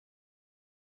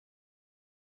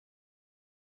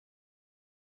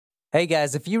Hey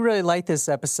guys, if you really like this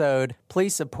episode,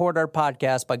 please support our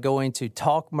podcast by going to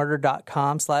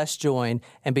talkmurder.com/join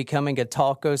and becoming a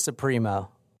Talko Supremo.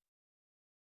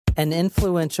 An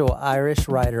influential Irish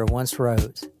writer once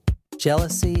wrote,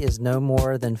 "Jealousy is no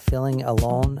more than feeling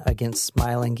alone against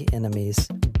smiling enemies.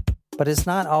 But it's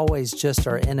not always just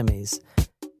our enemies.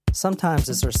 Sometimes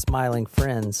it's our smiling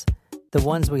friends, the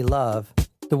ones we love,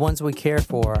 the ones we care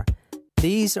for.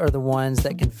 These are the ones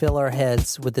that can fill our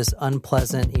heads with this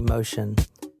unpleasant emotion.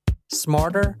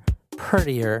 Smarter,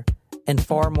 prettier, and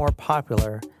far more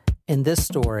popular. In this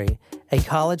story, a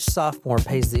college sophomore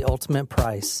pays the ultimate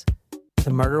price.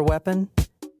 The murder weapon?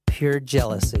 Pure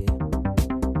jealousy."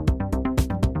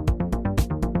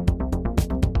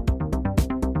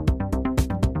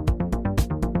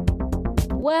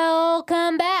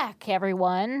 Welcome back,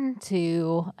 everyone,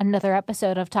 to another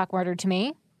episode of Talk Murder to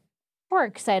Me. We're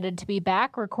excited to be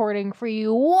back recording for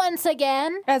you once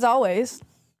again. As always.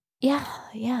 Yeah.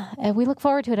 And we look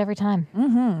forward to it every time.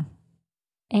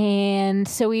 Mm-hmm. And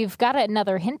so we've got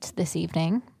another hint this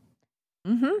evening.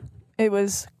 Mm-hmm. It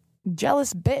was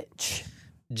jealous bitch.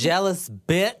 Jealous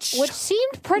bitch. Which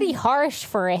seemed pretty harsh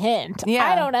for a hint. Yeah.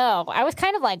 I don't know. I was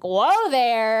kind of like, whoa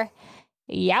there.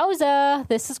 Yowza.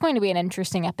 This is going to be an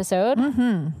interesting episode.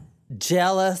 Mm-hmm.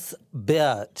 Jealous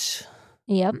bitch.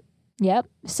 Yep.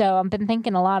 So I've been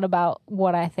thinking a lot about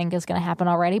what I think is going to happen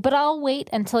already, but I'll wait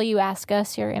until you ask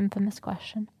us your infamous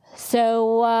question.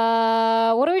 So,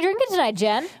 what are we drinking tonight,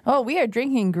 Jen? Oh, we are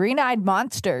drinking Green-Eyed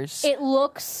Monsters. It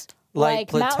looks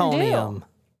Like Mountain plutonium. Dew.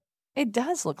 It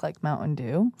does look like Mountain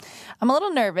Dew. I'm a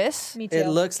little nervous. Me too. It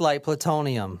looks like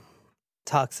plutonium.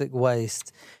 Toxic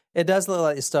waste. It does look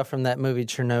like the stuff from that movie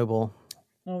Chernobyl.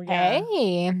 Oh,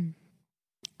 Hey,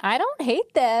 I don't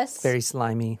hate this. Very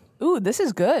slimy. Ooh, this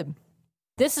is good.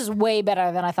 This is way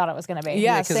better than I thought it was going to be.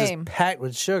 Yeah, because same. it's packed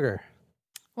with sugar.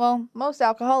 Well, most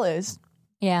alcohol is.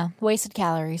 Yeah, wasted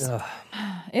calories. Ugh,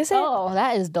 Is it? Oh,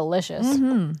 that is delicious.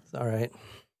 Mm-hmm. it's all right.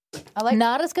 I like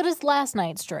Not as good as last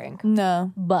night's drink,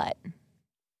 No. but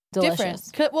delicious.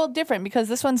 Different. Well, different because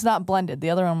this one's not blended. The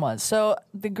other one was. So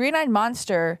the Green-Eyed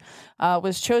Monster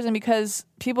was chosen because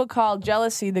people call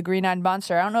jealousy the Green-Eyed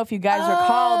Monster. I don't know if you guys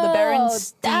recall the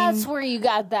Berenstain. That's where you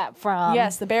got that from.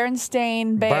 Yes, the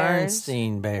Berenstain Bears.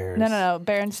 Bernstein Bears. No,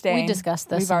 Berenstain. We discussed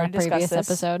this We've in a already previous discussed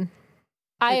this. episode.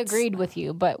 I It's- agreed with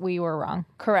you, but we were wrong.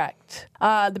 Correct.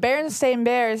 The Berenstain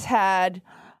Bears had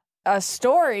a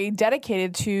story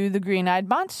dedicated to the Green-Eyed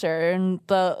Monster and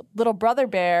the little brother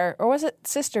bear, or was it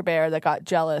sister bear that got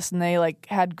jealous and they like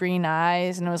had green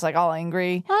eyes and it was like all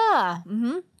angry. Ah,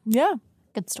 Yeah.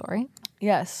 good story.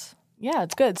 Yes. Yeah,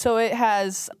 it's good. So it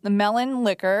has the melon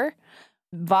liquor,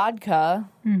 vodka,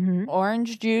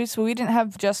 orange juice. Well, we didn't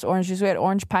have just orange juice. We had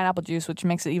orange pineapple juice, which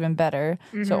makes it even better.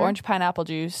 So orange pineapple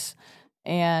juice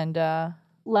and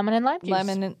Lemon and lime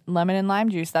juice. lemon and lime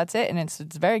juice. That's it, and it's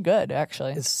very good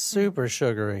actually. It's super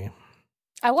sugary.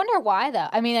 I wonder why, though.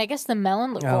 I mean, I guess the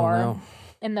melon liqueur no.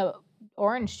 and the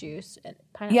orange juice. And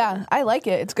pineapple. Yeah, I like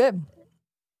it. It's good.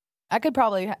 I could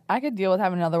deal with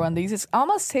having another one of these. It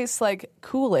almost tastes like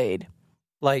Kool-Aid.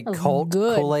 Like Oh, Colt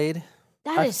good. Kool-Aid.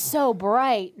 That is so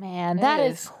bright, man. It That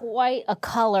is is. quite a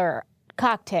color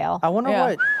cocktail. I wonder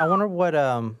Yeah.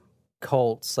 what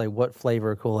Colts, like what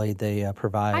flavor Kool-Aid they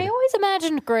provide. I always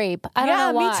imagined grape. I don't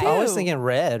Yeah, know me why. too. I was thinking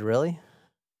red, really.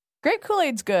 Grape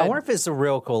Kool-Aid's good. I wonder if it's the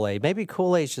real Kool-Aid. Maybe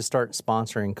Kool-Aid should start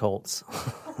sponsoring Colts.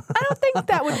 I don't think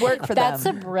that would work for That's a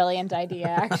them. brilliant idea,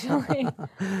 actually.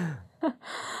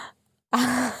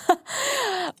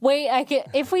 Wait,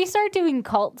 if we start doing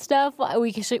cult stuff,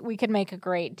 we could make a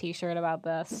great T-shirt about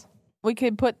this. We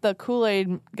could put the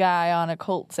Kool-Aid guy on a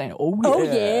Colt saying, "Oh yeah." Oh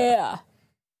yeah.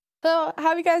 So, how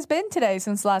have you guys been today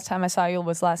since the last time I saw you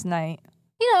was last night?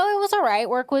 You know, it was all right.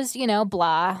 Work was,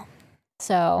 blah.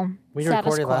 So We status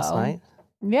recorded quo. last night.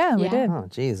 Yeah, we Yeah. did. Oh,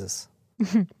 Jesus.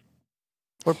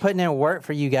 We're putting in work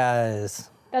for you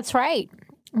guys. That's right.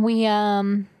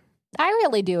 I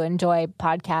really do enjoy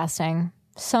podcasting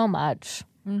so much.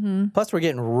 Plus, we're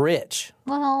getting rich.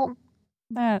 Well,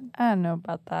 I don't know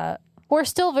about that. we're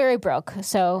still very broke,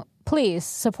 so please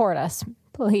support us.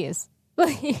 Please.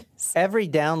 Every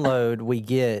download we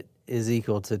get is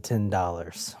equal to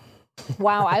 $10.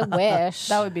 Wow, I wish.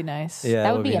 That would be nice. Yeah,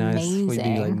 That would be nice. We'd be like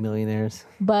amazing. millionaires.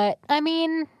 But, I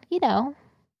mean,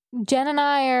 Jen and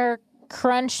I are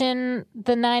crunching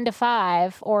the 9 to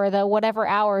 5 or the whatever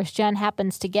hours Jen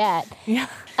happens to get Yeah.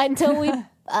 until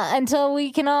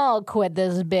we can all quit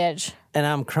this bitch. And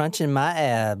I'm crunching my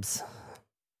abs.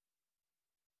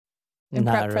 In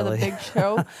Not prep for the really. big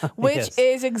show, which Yes.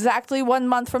 is exactly 1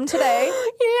 month from today.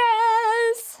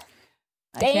 Yes.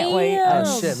 I can't wait. Damn.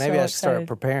 Oh, shit. Maybe so I should start excited.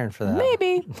 preparing for that.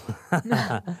 Maybe.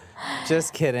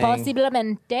 Just kidding.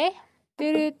 Posiblemente.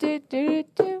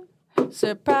 Do.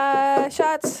 Surprise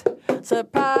shots.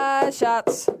 Surprise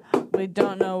shots. We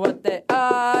don't know what they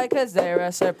are because they're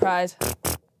a surprise.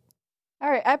 All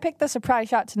right, I picked the surprise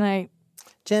shot tonight.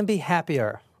 Jen, be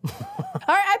happier. All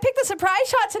right, I picked the surprise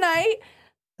shot tonight.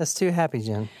 That's too happy,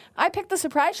 Jen. I picked the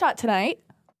surprise shot tonight.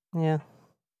 Yeah.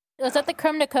 Was that the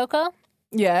creme de coco?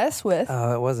 Yes, with.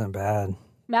 Oh, it wasn't bad.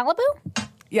 Malibu?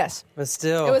 Yes. But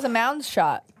still. It was a mound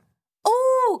shot.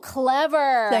 Ooh,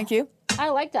 clever. Thank you. I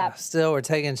like that. Still, we're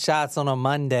taking shots on a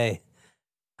Monday.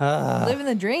 Living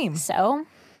the dream. So,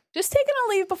 Just take a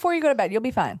leave before you go to bed. You'll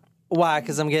be fine. Why?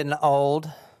 Because I'm getting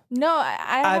old? No, I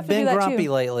have I've to been do that grumpy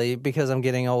too. lately because I'm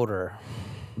getting older.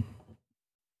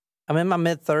 I'm in my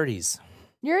mid-30s.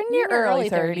 You're in your early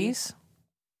 30s.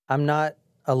 I'm not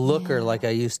a looker like I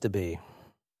used to be.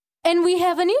 and we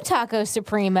have a new Taco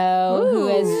Supremo who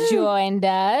has joined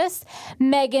us,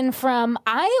 Megan from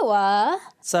Iowa.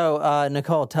 So,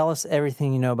 Nicole, tell us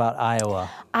everything you know about Iowa.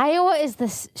 Iowa is the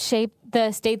state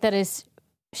that is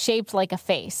shaped like a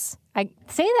face. I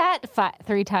say that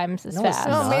 3 times as No, it's fast.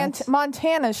 No, not.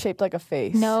 Montana's shaped like a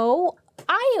face. No,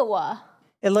 Iowa.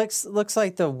 It looks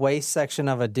like the waist section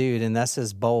of a dude, and that's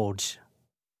his bulge.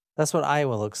 That's what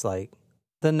Iowa looks like.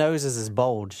 The nose is his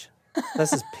bulge.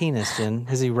 That's his penis, Jen.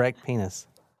 His erect penis.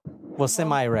 Well,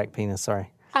 semi-erect penis,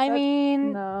 sorry. I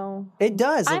mean, No. It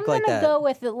does I'm look like going to that. go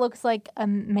with it looks like a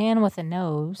man with a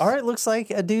nose. Or it looks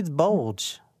like a dude's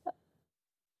bulge.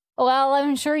 Well,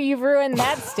 I'm sure you've ruined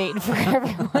that state for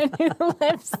everyone who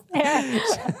lives there.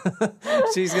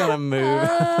 She's going to move.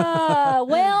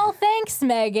 Well, thanks,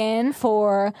 Megan,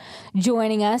 for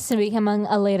joining us and becoming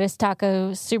a latest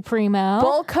Taco Supremo.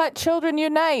 Bowl cut children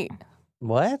unite.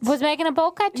 What? Was Megan a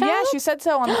bowl cut child? Yeah, she said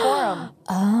so on the forum.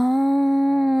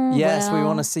 Oh. Yes, we well,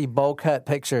 want to see bowl cut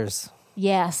pictures.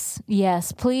 Yes.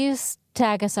 Please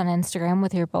tag us on Instagram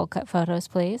with your bowl cut photos,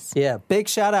 please. Yeah, big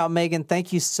shout out, Megan.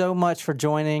 Thank you so much for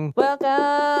joining.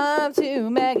 Welcome to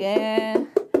Megan.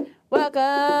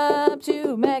 Welcome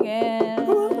to Megan.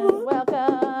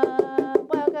 Welcome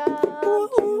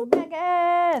to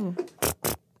Megan.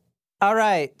 All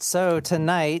right, so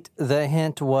tonight the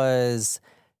hint was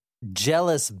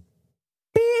jealous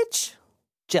bitch.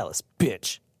 Jealous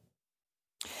bitch.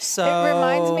 So It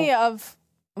reminds me of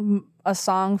a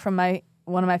song from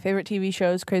one of my favorite TV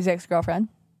shows, Crazy Ex-Girlfriend.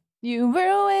 You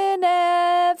ruin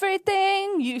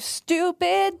everything, you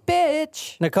stupid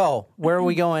bitch. Nicole, where are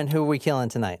we going? Who are we killing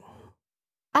tonight?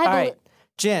 All right,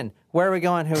 Jen, where are we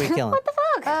going? Who are we killing? What the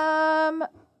fuck?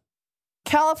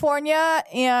 California,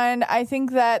 and I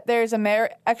think that there's a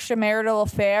extramarital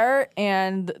affair,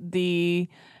 and the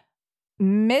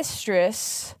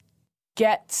mistress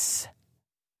gets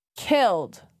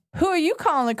killed. Who are you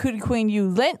calling the cootie queen, you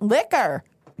lint liquor?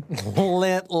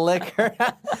 Lint liquor.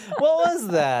 What was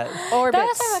that? Orbits. That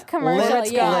was from a commercial,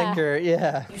 Lint yeah. liquor,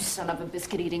 yeah. You son of a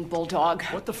biscuit-eating bulldog.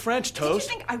 What the French Did you toast?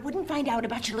 think I wouldn't find out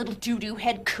about your little doo-doo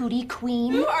head cootie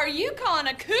queen? Who are you calling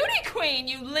a cootie queen,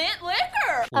 you lint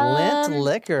liquor? Lint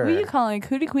liquor. Who are you calling a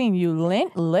cootie queen, you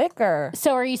lint liquor?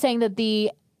 So are you saying that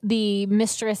the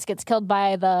mistress gets killed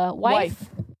by the wife?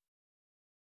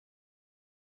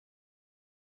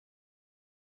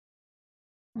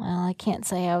 Well, I can't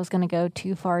say I was going to go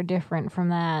too far different from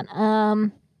that.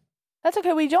 That's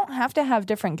okay. We don't have to have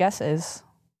different guesses.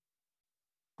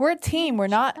 We're a team. We're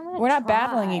not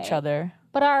battling each try. other.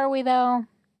 But are we though?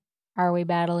 Are we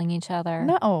battling each other?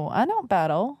 No, I don't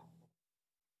battle.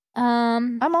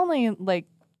 I'm only like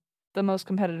the most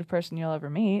competitive person you'll ever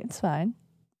meet. It's fine.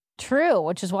 True,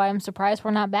 which is why I'm surprised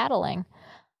we're not battling.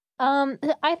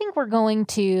 I think we're going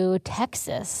to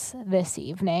Texas this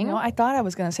evening. No, I thought I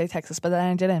was going to say Texas, but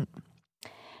then I didn't.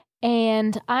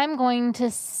 And I'm going to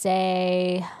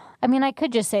say, I mean, I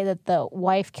could just say that the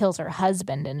wife kills her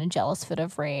husband in a jealous fit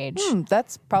of rage.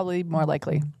 That's probably more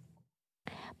likely.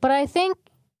 But I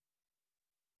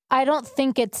don't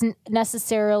think it's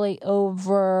necessarily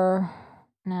over.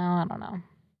 No, I don't know.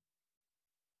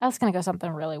 I was going to go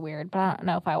something really weird, but I don't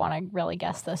know if I want to really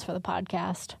guess this for the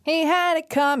podcast. He had it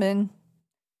coming.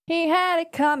 He had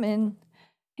it coming.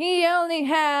 He only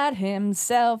had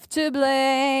himself to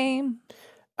blame.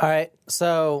 All right,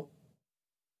 so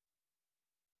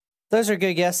those are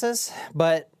good guesses,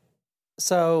 but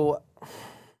so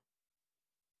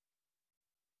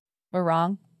We're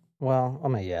wrong. well, I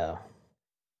mean, yeah.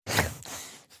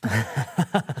 All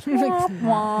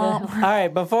right,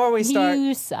 before we start,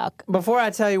 You suck. before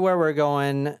I tell you where we're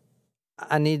going,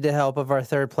 I need the help of our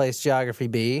third place geography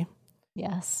bee.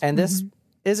 Yes. And this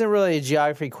isn't really a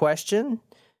geography question.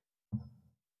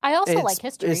 I also like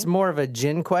history. It's more of a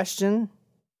Jen question.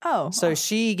 Oh. So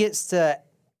she gets to,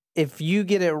 if you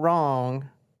get it wrong,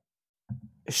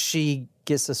 she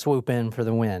gets to swoop in for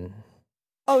the win.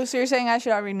 Oh, so you're saying I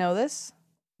should already know this?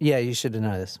 Yeah, you should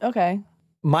know this. Okay.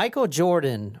 Michael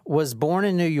Jordan was born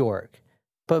in New York,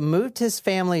 but moved his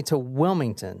family to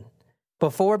Wilmington.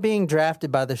 Before being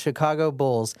drafted by the Chicago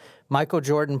Bulls, Michael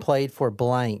Jordan played for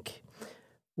blank.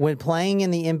 When playing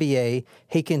in the NBA,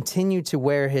 he continued to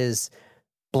wear his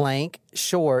blank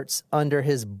shorts under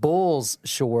his Bulls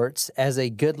shorts as a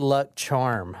good luck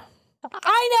charm.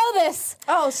 I know this.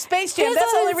 Oh, Space Jam. This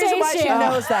That's the is only reason why Space she Jam.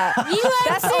 knows that. UNC.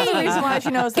 That's the only reason why she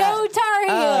knows that. Go Tar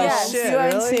Heels. Yes, shit,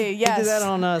 UNC, really? yes. You did that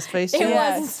on Space Jam? It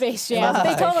Yes. wasn't Space It Jam. wasn't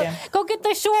They told Space him, Jam. go get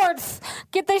the shorts.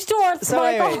 Get the shorts, So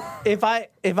Michael. wait,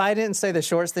 if I didn't say the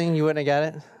shorts thing, you wouldn't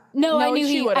have got it? No, I No, knew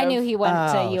she he. would've. I knew he went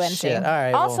to Oh, UNC. shit. All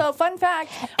right. Also, fun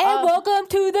fact. And welcome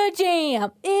to the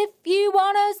jam. If you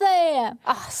wanna slam.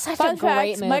 Oh, such Fun a great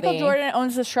fact, movie. Michael Jordan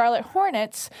owns the Charlotte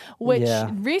Hornets, which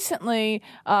recently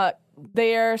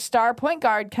their star point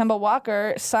guard, Kemba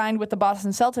Walker, signed with the Boston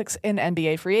Celtics in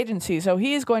NBA free agency. So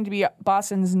he is going to be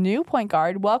Boston's new point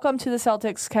guard. Welcome to the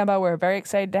Celtics, Kemba. We're very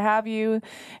excited to have you.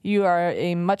 You are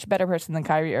a much better person than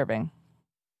Kyrie Irving.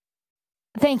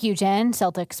 Thank you, Jen,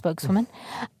 Celtic spokeswoman.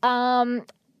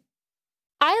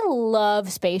 I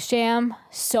love Space Jam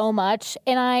so much,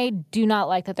 and I do not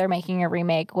like that they're making a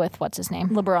remake with what's his name?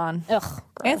 LeBron. Ugh, gross.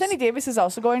 Anthony Davis is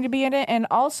also going to be in it. And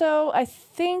also, I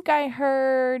think I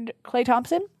heard Klay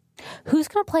Thompson. Who's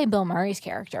going to play Bill Murray's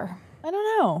character? I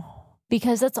don't know.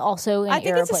 Because that's also an I think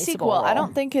it's a irreplaceable sequel. I role.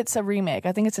 don't think it's a remake.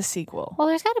 I think it's a sequel. Well,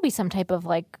 there's got to be some type of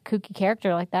like kooky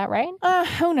character like that, right?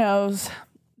 Who knows?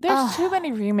 There's too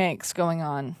many remakes going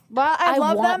on. Well, I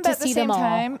love want them, to but at the see same them all.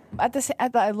 time,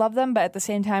 I love them, but at the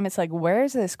same time, it's like, where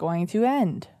is this going to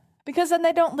end? Because then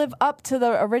they don't live up to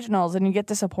the originals, and you get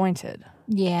disappointed.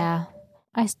 Yeah.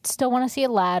 I still want to see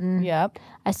Aladdin. Yep.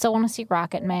 I still want to see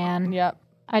Rocket Man. Yep.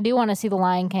 I do want to see The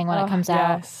Lion King when it comes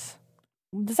out. Yes.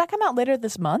 Does that come out later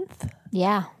this month?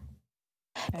 Yeah.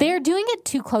 They're doing it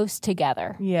too close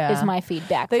together. Yeah. Is my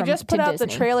feedback. They from, just to put out Disney.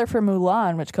 the trailer for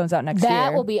Mulan, which comes out next year.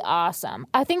 That will be awesome.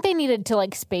 I think they needed to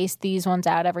like space these ones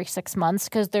out every 6 months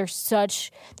because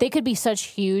they could be such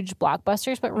huge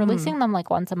blockbusters, but releasing them like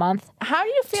once a month. How do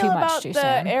you feel Too much about too the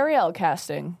soon. Ariel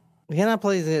casting? Can I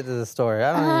please get to the story?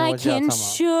 I don't even know I what y'all can talking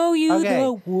about. show you Okay,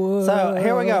 the world. so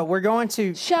here we go. We're going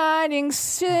to Shining,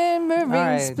 shimmering, All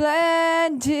right.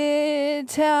 splendid.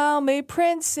 Tell me,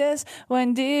 princess,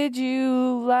 when did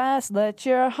you last let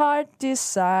your heart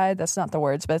decide? That's not the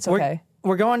words, but it's okay.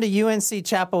 we're going to UNC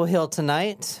Chapel Hill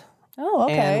tonight, Oh,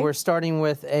 okay. and we're starting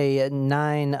with a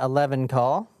 911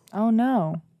 call Oh,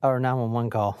 no. or 911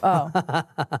 call.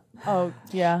 Oh,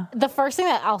 yeah. The first thing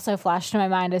that also flashed to my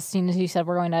mind as soon as you said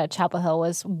we're going to Chapel Hill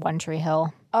was One Tree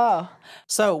Hill. Oh,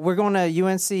 So we're going to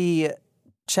UNC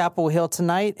Chapel Hill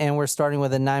tonight, and we're starting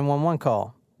with a 911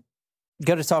 call.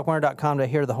 Go to talkwarner.com to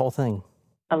hear the whole thing.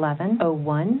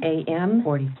 11:01 a.m.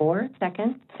 44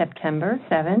 seconds, September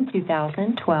 7,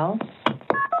 2012.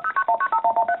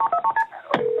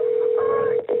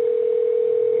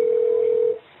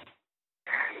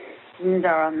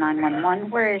 Durham 911,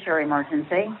 where is your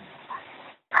emergency?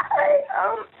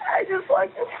 I just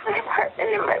walked into my apartment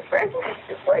and my friend was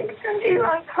just like completely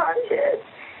unconscious.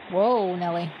 Whoa,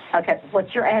 Nelly. Okay,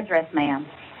 what's your address, ma'am?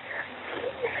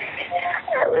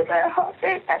 I live at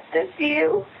Hawthorne at the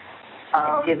View.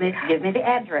 Give me the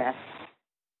address.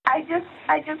 I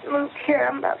just moved here.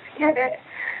 I'm about to get it.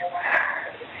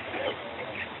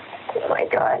 Oh my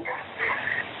God.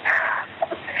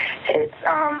 It's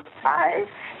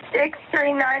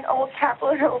 5639 Old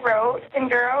Chapel Hill Road in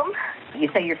Durham. You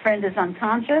say your friend is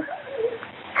unconscious?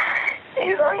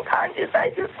 He's unconscious.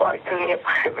 I just walked in the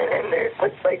apartment and there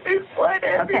looks like there's blood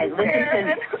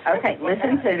everywhere.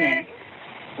 Listen to me.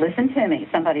 Listen to me.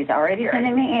 Somebody's already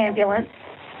sending the ambulance.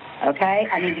 Okay,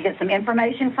 I need to get some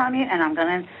information from you, and I'm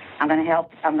gonna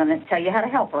help. I'm gonna tell you how to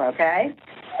help her. Okay.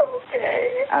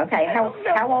 Okay. Okay.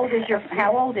 How old is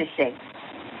she?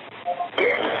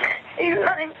 He's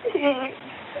 19.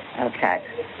 Okay.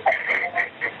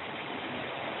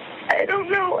 I don't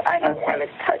know. I don't want to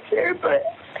touch her, but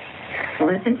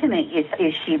Listen to me.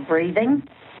 Is she breathing?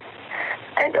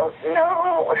 I don't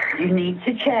know. You need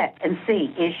to check and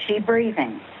see. Is she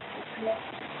breathing?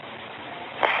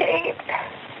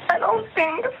 I don't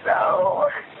think so.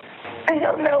 I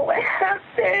don't know what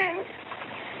happened.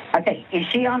 Okay. Is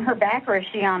she on her back or is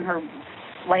she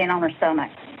laying on her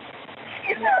stomach?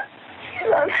 She's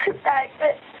on her back,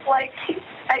 but like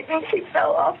I think she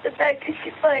fell off the bed because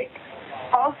she's like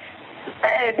off the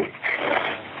bed.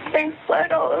 There's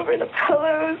blood all over the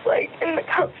pillows, like in the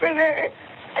comforter.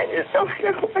 I just don't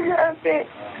know what happened.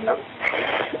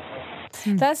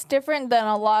 That's different than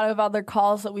a lot of other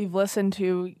calls that we've listened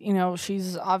to. You know,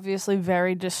 she's obviously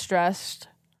very distressed.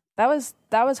 That was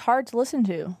hard to listen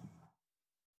to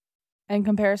in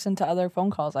comparison to other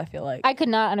phone calls, I feel like. I could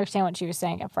not understand what she was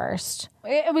saying at first.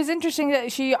 It was interesting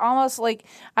that she almost like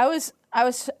I was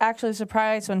actually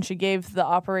surprised when she gave the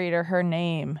operator her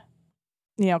name.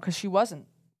 You know, because she wasn't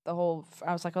I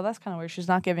was like, oh, that's kind of weird. She's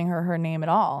not giving her name at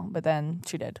all, but then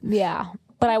she did. Yeah.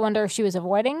 But I wonder if she was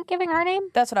avoiding giving her name?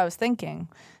 That's what I was thinking.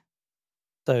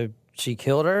 So she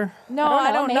killed her? No,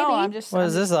 I don't know. I'm just. What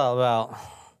is this all about?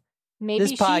 Maybe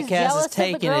this podcast is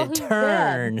taking a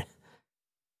turn. Dead.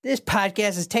 This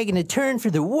podcast is taking a turn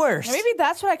for the worst. Maybe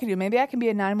that's what I could do. Maybe I can be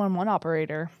a 911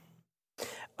 operator.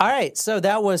 All right. So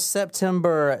that was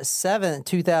September 7th,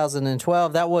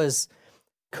 2012. That was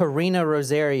Karina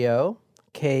Rosario,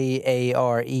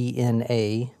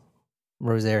 Karena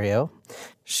Rosario.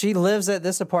 She lives at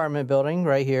this apartment building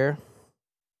right here.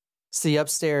 It's the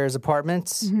upstairs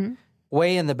apartments. Mm-hmm.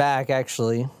 Way in the back,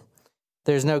 actually.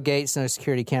 There's no gates, no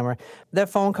security camera. That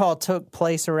phone call took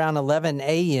place around 11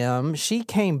 a.m. She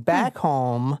came back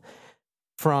home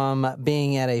from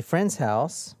being at a friend's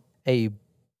house, a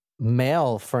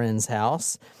male friend's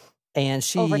house. And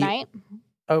she... Overnight?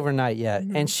 Overnight, yeah.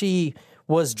 Mm-hmm. And she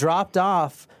was dropped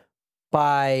off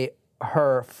by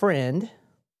her friend.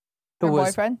 Her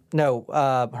boyfriend? No,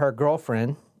 her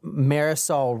girlfriend,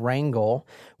 Marisol Rangel,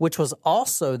 which was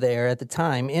also there at the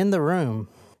time in the room.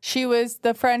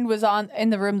 The friend was in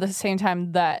the room at the same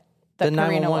time that the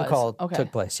Karina 911 call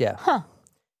took place, yeah. Huh.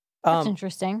 That's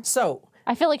interesting. So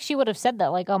I feel like she would have said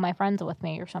that, like, oh, my friend's with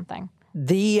me or something.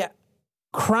 The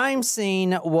crime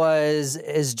scene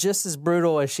is just as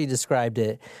brutal as she described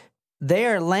it. They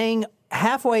are laying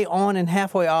halfway on and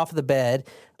halfway off the bed,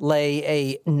 lay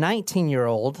a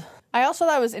 19-year-old. I also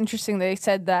thought it was interesting. They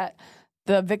said that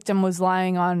the victim was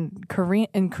lying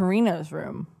in Karina's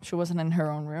room. She wasn't in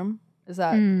her own room. Is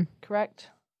that correct?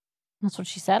 That's what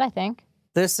she said, I think.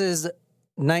 This is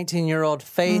 19-year-old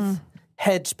Faith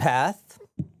Hedgepath.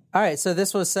 All right, so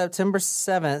this was September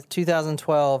 7th,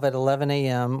 2012 at 11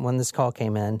 a.m. when this call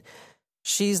came in.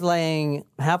 She's laying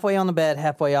halfway on the bed,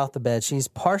 halfway off the bed. She's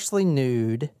partially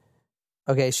nude.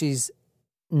 Okay, she's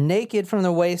naked from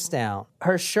the waist down.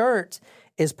 Her shirt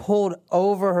is pulled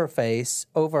over her face,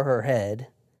 over her head.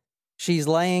 She's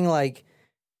laying like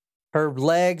her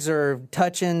legs are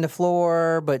touching the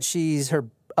floor, but her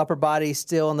upper body's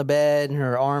still on the bed and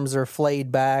her arms are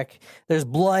flayed back. There's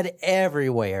blood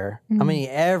everywhere. I mean,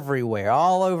 everywhere.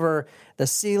 All over the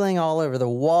ceiling, all over the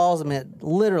walls. I mean,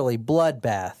 literally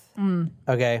bloodbath.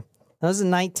 Okay? That was a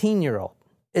 19-year-old.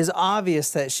 It's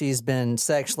obvious that she's been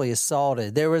sexually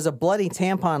assaulted. There was a bloody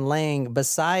tampon laying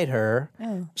beside her.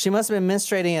 Oh. She must have been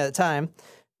menstruating at the time.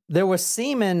 There was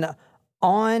semen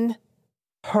on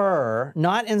her,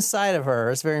 not inside of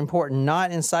her. It's very important,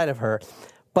 not inside of her.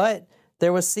 But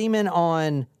there was semen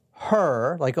on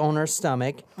her, like on her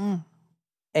stomach,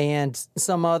 and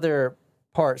some other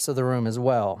parts of the room as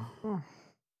well.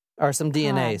 Or some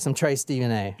DNA, some trace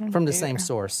DNA from the same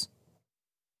source.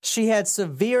 She had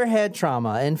severe head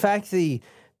trauma. In fact, the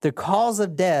cause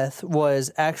of death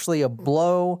was actually a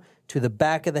blow to the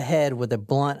back of the head with a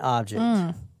blunt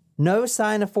object. No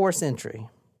sign of force entry.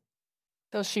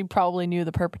 So she probably knew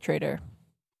the perpetrator.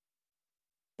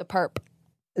 The perp.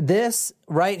 This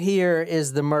right here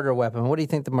is the murder weapon. What do you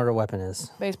think the murder weapon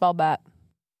is? Baseball bat.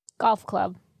 Golf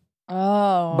club.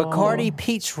 Oh. Bacardi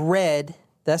Peach Red.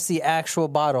 That's the actual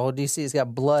bottle. Do you see it's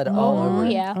got blood all over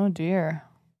it? Yeah. Oh, dear.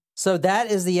 So that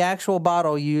is the actual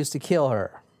bottle used to kill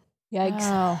her. Yikes.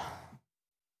 Oh.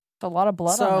 It's a lot of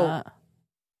blood on that.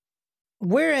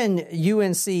 We're in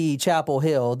UNC Chapel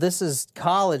Hill. This is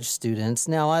college students.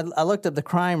 Now, I looked up the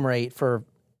crime rate for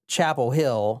Chapel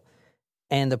Hill,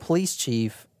 and the police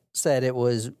chief said it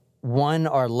was 1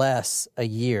 or less a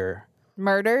year.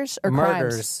 Murders or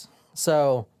Murders. crimes?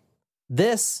 So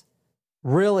this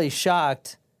really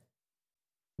shocked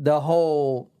the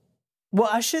whole... Well,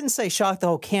 I shouldn't say shocked the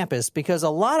whole campus because a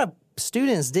lot of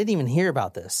students didn't even hear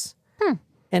about this.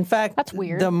 In fact, that's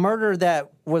weird. The murder that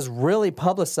was really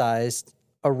publicized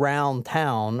around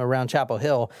town, around Chapel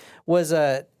Hill, was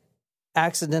a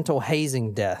accidental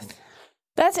hazing death.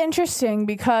 That's interesting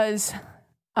because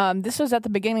this was at the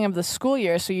beginning of the school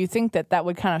year, so you think that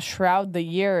would kind of shroud the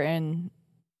year in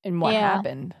what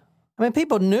happened. I mean,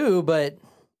 people knew, but...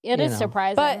 It is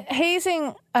surprising. But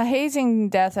a hazing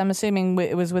death, I'm assuming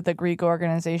it was with a Greek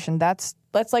organization, that's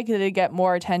likely to get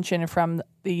more attention from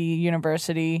the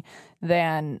university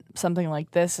than something like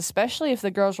this, especially if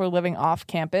the girls were living off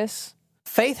campus.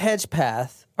 Faith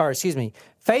Hedgepath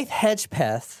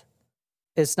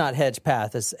It's not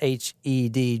Hedgepeth. It's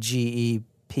Hedgepeth.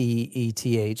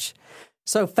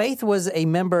 So Faith was a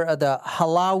member of the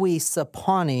Halawi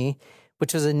Sapani,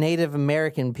 which was a Native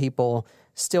American people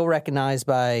still recognized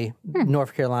by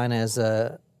North Carolina as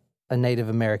a Native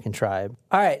American tribe.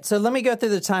 All right, so let me go through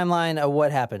the timeline of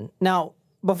what happened. Now,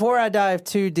 before I dive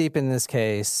too deep in this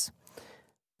case,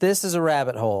 this is a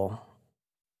rabbit hole,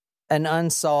 an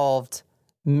unsolved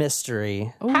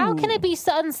mystery. How can it be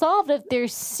unsolved if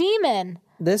there's semen?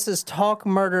 This is Talk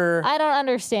Murder I don't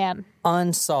understand.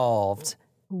 Unsolved.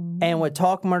 And with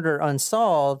Talk Murder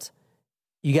Unsolved,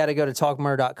 you got to go to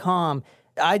talkmurder.com.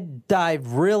 I dived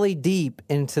really deep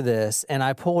into this, and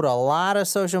I pulled a lot of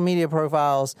social media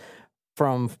profiles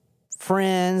from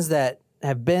friends that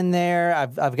have been there.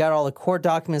 I've got all the court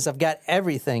documents. I've got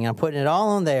everything. I'm putting it all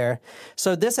on there.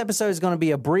 So this episode is going to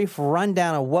be a brief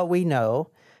rundown of what we know,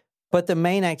 but the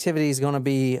main activity is going to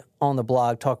be on the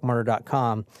blog,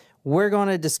 talkmurder.com. We're going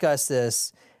to discuss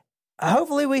this.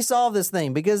 Hopefully we solve this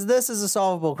thing, because this is a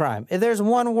solvable crime. If there's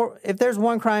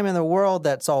one crime in the world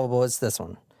that's solvable, it's this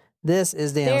one. This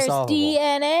is damn solvable. There's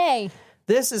DNA.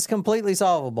 This is completely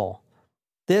solvable.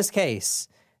 This case.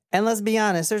 And let's be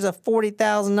honest, there's a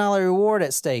 $40,000 reward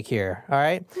at stake here, all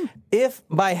right? If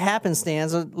by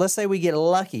happenstance, let's say we get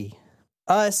lucky,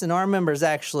 us and our members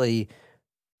actually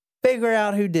figure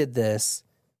out who did this,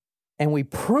 and we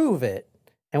prove it,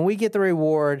 and we get the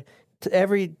reward to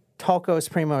every Taco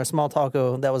Supremo or small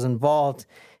taco that was involved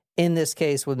in this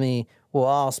case with me, we'll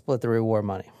all split the reward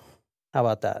money. How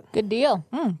about that? Good deal.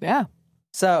 Yeah.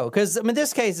 So, because, I mean,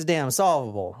 this case is damn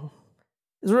solvable.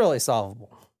 It's really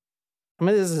solvable. I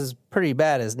mean, this is pretty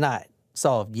bad as not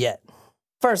solved yet.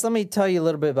 First, let me tell you a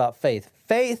little bit about Faith.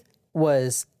 Faith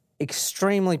was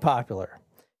extremely popular.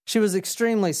 She was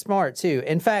extremely smart, too.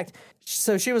 In fact,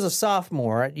 so she was a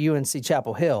sophomore at UNC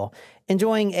Chapel Hill,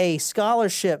 enjoying a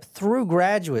scholarship through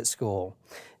graduate school.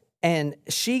 And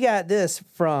she got this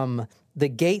from the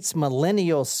Gates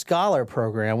Millennial Scholar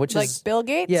Program, which Like is... Bill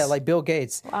Gates? Yeah, like Bill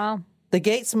Gates. Wow. The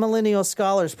Gates Millennial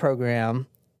Scholars Program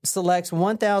selects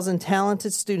 1,000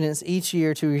 talented students each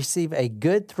year to receive a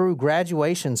good through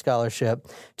graduation scholarship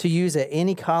to use at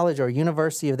any college or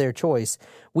university of their choice.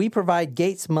 We provide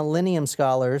Gates Millennium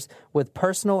Scholars with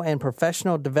personal and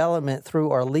professional development through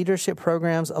our leadership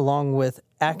programs, along with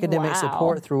academic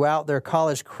support throughout their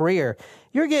college career.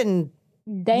 You're getting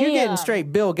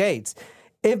straight Bill Gates.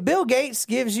 If Bill Gates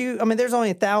gives you, I mean, there's only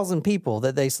 1,000 people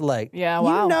that they select. Yeah,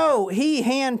 wow. You know, he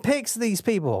handpicks these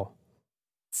people.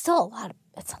 Still a lot of.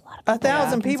 It's a lot of.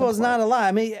 1,000 people is not a lot.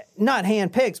 I mean, not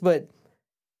handpicks, but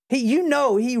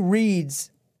he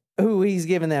reads who he's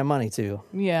giving that money to.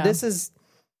 Yeah. This is,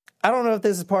 I don't know if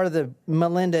this is part of the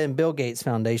Melinda and Bill Gates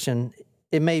Foundation.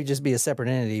 It may just be a separate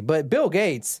entity, but Bill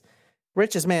Gates,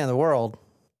 richest man in the world,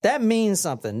 that means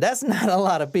something. That's not a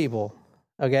lot of people.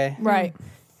 Okay. Right.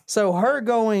 So her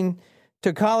going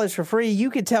to college for free, you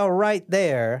could tell right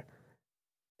there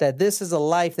that this is a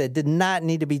life that did not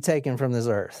need to be taken from this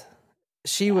earth.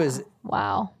 She was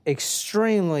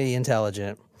extremely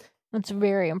intelligent. That's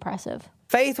very impressive.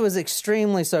 Faith was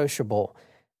extremely sociable,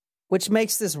 which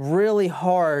makes this really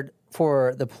hard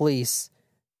for the police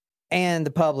and the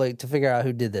public to figure out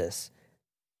who did this.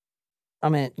 I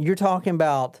mean, you're talking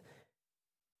about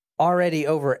already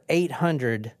over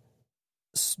 800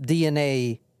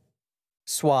 DNA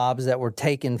swabs that were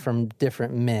taken from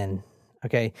different men,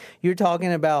 okay? You're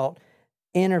talking about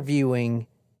interviewing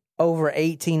over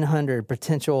 1,800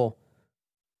 potential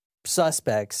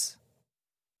suspects.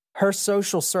 Her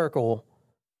social circle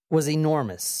was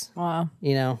enormous. Wow.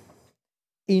 You know,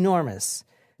 enormous.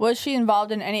 Was she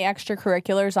involved in any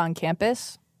extracurriculars on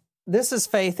campus? This is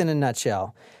Faith in a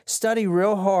nutshell. Study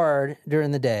real hard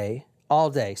during the day, all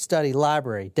day. Study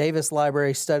library, Davis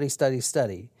Library,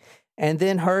 study. And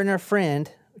then her and her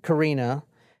friend, Karina,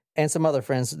 and some other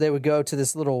friends, they would go to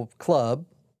this little club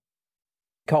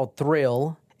called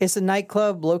Thrill. It's a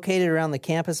nightclub located around the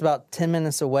campus about 10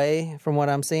 minutes away from what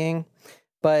I'm seeing.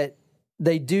 But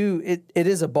they do, it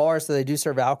is a bar, so they do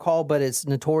serve alcohol, but it's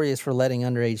notorious for letting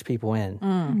underage people in.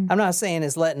 I'm not saying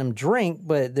it's letting them drink,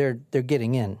 but they're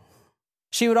getting in.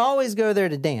 She would always go there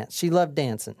to dance. She loved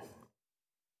dancing.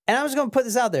 And I was going to put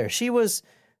this out there. She was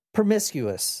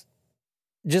promiscuous,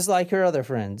 just like her other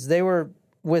friends. They were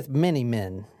with many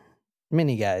men,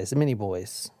 many guys, many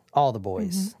boys, all the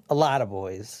boys, a lot of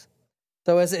boys.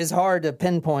 So it's hard to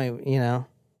pinpoint, you know.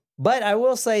 But I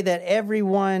will say that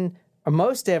everyone, or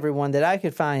most everyone that I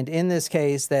could find in this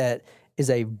case that is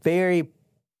a very,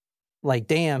 like,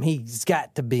 damn, he's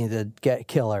got to be the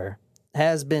killer,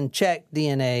 has been checked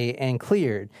DNA and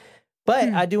cleared. But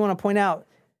I do want to point out,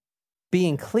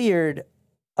 being cleared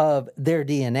of their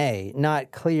DNA,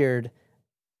 not cleared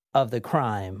of the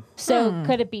crime. So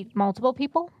could it be multiple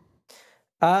people?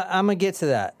 I'm going to get to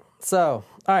that. So,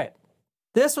 all right.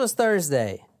 This was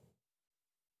Thursday.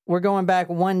 We're going back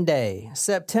one day,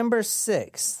 September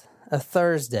 6th, a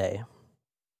Thursday.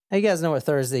 Now, you guys know what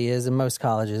Thursday is in most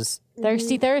colleges.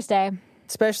 Thirsty Thursday.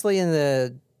 Especially in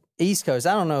the East Coast.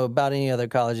 I don't know about any other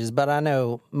colleges, but I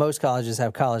know most colleges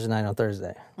have college night on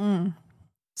Thursday.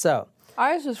 So.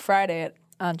 Ours was Friday at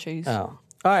Entrees. Oh.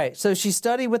 All right. So she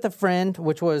studied with a friend,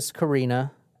 which was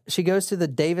Karina. She goes to the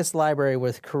Davis Library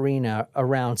with Karina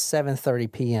around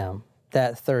 7:30 p.m.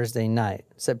 that Thursday night,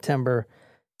 September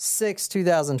 6,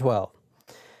 2012.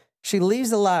 She leaves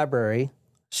the library.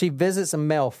 She visits a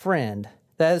male friend.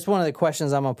 That is one of the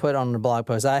questions I'm going to put on the blog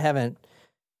post. I haven't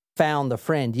found the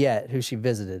friend yet who she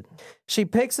visited. She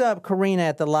picks up Karina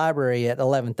at the library at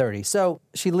 11:30. So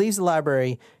she leaves the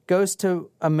library, goes to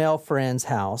a male friend's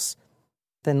house,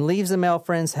 then leaves the male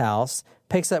friend's house,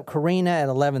 picks up Karina at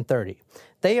 11:30.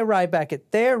 They arrive back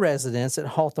at their residence at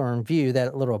Hawthorne View,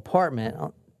 that little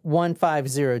apartment,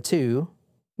 1502.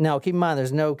 Now, keep in mind,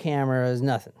 there's no cameras,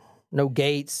 nothing. No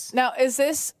gates. Now, is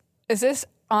this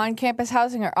on-campus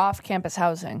housing or off-campus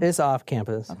housing? It's off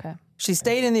campus. Okay. She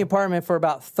stayed in the apartment for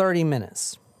about 30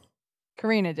 minutes.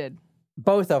 Karina did.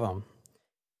 Both of them.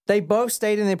 They both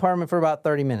stayed in the apartment for about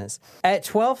 30 minutes. At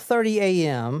 12:30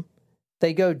 a.m.,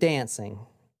 they go dancing,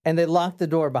 and they lock the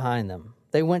door behind them.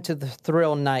 They went to the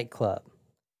Thrill nightclub.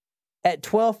 At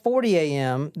 12:40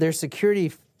 a.m., there's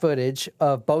security footage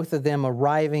of both of them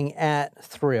arriving at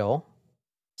Thrill.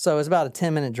 So it's about a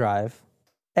 10-minute drive.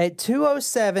 At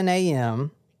 2:07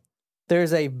 a.m.,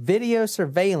 there's a video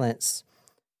surveillance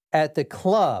at the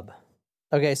club.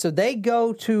 Okay, so they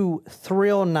go to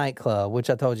Thrill nightclub, which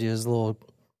I told you is a lot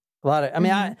of. I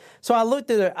mean, I looked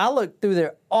through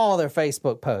all their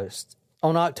Facebook posts.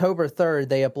 On October 3rd,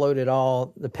 they uploaded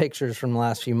all the pictures from the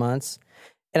last few months,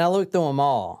 and I looked through them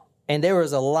all, and there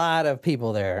was a lot of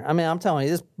people there. I mean, I'm telling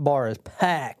you, this bar is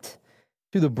packed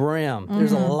to the brim.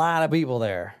 There's a lot of people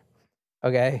there.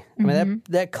 Okay, I mean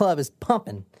that club is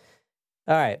pumping.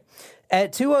 All right,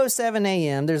 at 2:07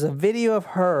 a.m., there's a video of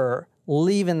her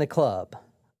leaving the club.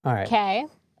 All right. Okay.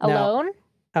 Alone?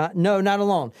 No, not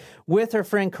alone. With her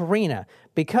friend Karina,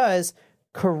 because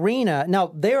Karina,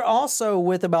 now they're also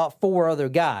with about 4 other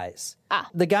guys.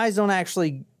 The guys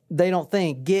they don't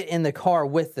think, get in the car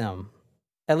with them.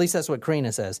 At least that's what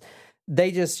Karina says.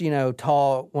 They just,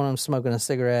 talk, one of them smoking a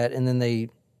cigarette, and then they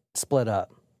split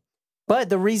up. But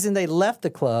the reason they left the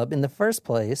club in the first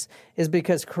place is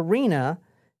because Karina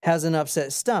has an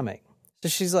upset stomach. So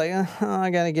she's like, I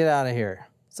got to get out of here.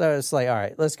 So it's like, all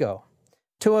right, let's go.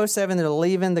 2:07, they're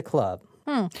leaving the club.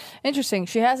 Interesting.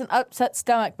 She has an upset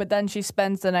stomach, but then she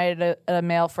spends the night at a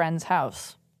male friend's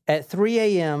house. At 3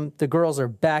 a.m., the girls are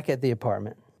back at the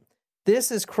apartment.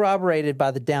 This is corroborated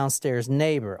by the downstairs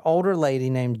neighbor, older lady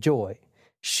named Joy.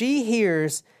 She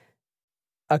hears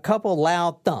a couple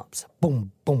loud thumps.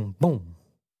 Boom, boom, boom.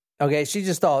 Okay, she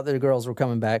just thought that the girls were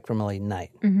coming back from a late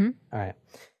night. All right.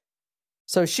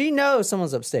 So she knows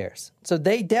someone's upstairs. So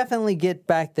they definitely get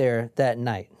back there that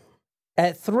night.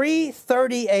 At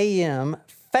 3:30 a.m.,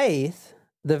 Faith,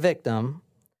 the victim,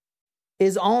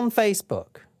 is on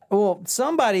Facebook. Well,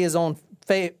 somebody is on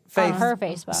Faith. On her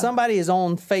Facebook. Somebody is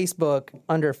on Facebook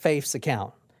under Faith's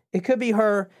account. It could be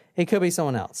her. It could be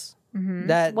someone else.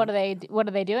 What are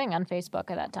they doing on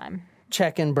Facebook at that time?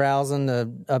 Checking, browsing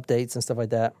the updates and stuff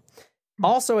like that.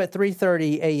 Also at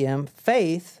 3:30 a.m.,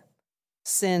 Faith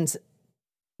sends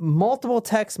multiple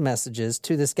text messages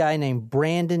to this guy named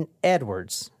Brandon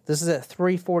Edwards. This is at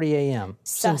 3:40 a.m.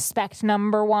 Suspect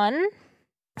number one.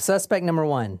 Suspect number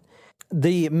one.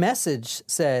 The message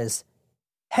says,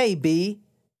 "Hey, B,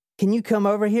 can you come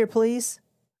over here, please?"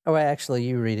 Oh, actually,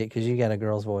 you read it because you got a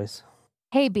girl's voice.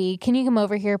 Hey, B, can you come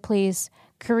over here, please?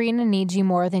 Karina needs you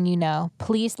more than you know.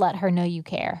 Please let her know you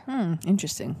care.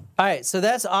 Interesting. All right, so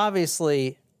that's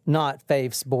obviously not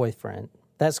Faith's boyfriend.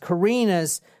 That's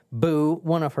Karina's boo,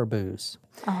 one of her boos.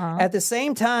 At the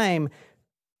same time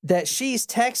that she's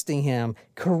texting him,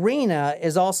 Karina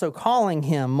is also calling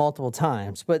him multiple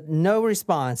times, but no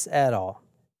response at all.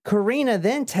 Karina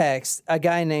then texts a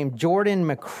guy named Jordan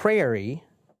McCrary,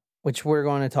 which we're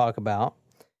going to talk about,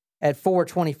 at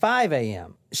 4:25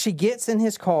 a.m. She gets in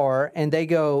his car and they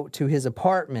go to his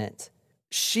apartment.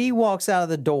 She walks out of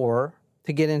the door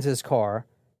to get into his car.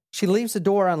 She leaves the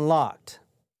door unlocked.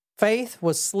 Faith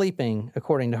was sleeping,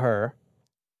 according to her.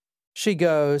 She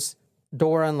goes,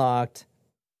 door unlocked,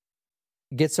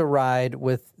 gets a ride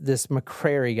with this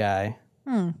McCrary guy.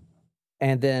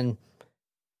 And then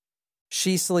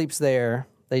she sleeps there.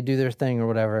 They do their thing or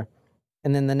whatever.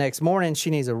 And then the next morning, she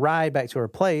needs a ride back to her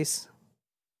place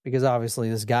because obviously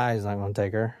this guy is not going to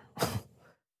take her.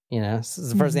 This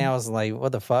is the first thing I was like,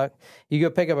 what the fuck? You go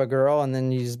pick up a girl and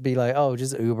then you just be like, oh,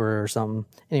 just Uber or something.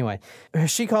 Anyway,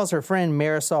 she calls her friend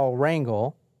Marisol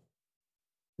Rangel.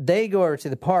 They go over to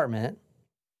the apartment,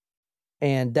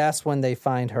 and that's when they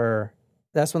find her.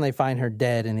 That's when they find her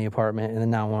dead in the apartment, and the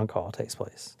 911 call takes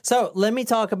place. So let me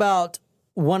talk about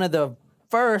one of the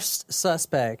first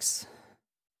suspects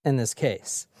in this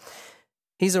case.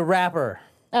 He's a rapper.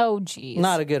 Oh, geez.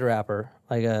 Not a good rapper.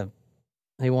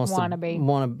 He wants Wannabe.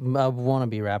 a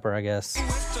wannabe rapper, I guess.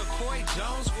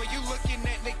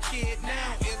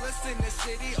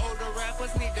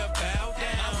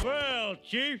 Well,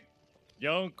 Chief,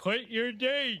 don't quit your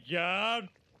day job.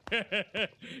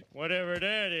 Whatever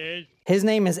that is. His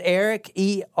name is Eric,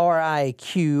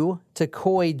 E-R-I-Q,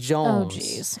 Takoy Jones. Oh,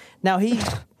 jeez. Now,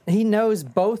 he knows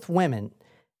both women.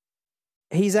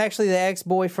 He's actually the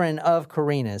ex-boyfriend of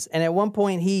Karina's. And at one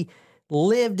point, he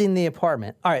lived in the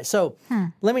apartment. All right, so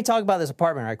let me talk about this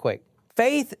apartment right quick.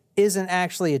 Faith isn't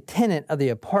actually a tenant of the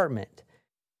apartment.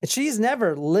 She's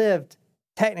never lived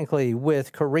technically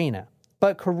with Karina.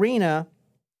 But Karina...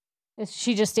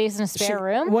 She just stays in a spare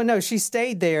room? Well, no, she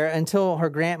stayed there until her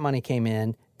grant money came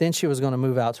in. Then she was going to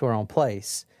move out to her own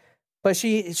place. But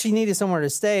she needed somewhere to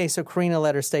stay, so Karina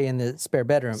let her stay in the spare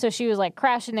bedroom. So she was like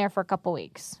crashing there for a couple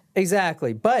weeks.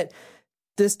 Exactly. But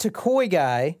this Takoy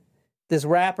guy, this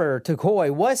rapper Takoy,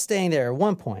 was staying there at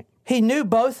one point. He knew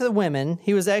both of the women.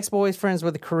 He was ex-boyfriends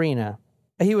with Karina.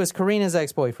 He was Karina's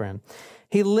ex-boyfriend.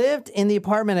 He lived in the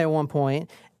apartment at one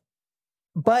point,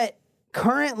 but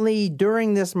currently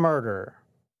during this murder,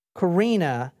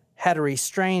 Karina had a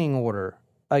restraining order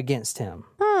against him.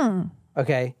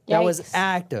 Okay? Yikes. That was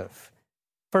active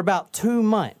for about 2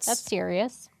 months. That's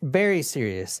serious. Very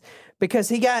serious. Because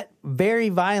he got very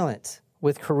violent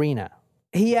with Karina.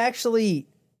 He actually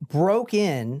broke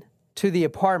in to the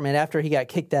apartment after he got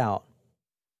kicked out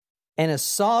and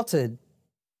assaulted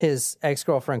his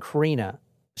ex-girlfriend, Karina.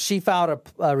 She filed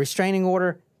a restraining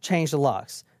order, changed the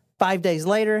locks. 5 days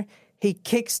later, he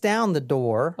kicks down the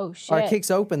door. Oh, shit. Or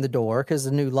kicks open the door because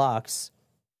of the new locks.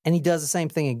 And he does the same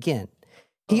thing again.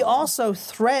 He also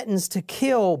threatens to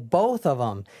kill both of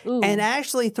them. Ooh. And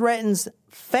actually threatens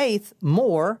Faith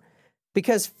more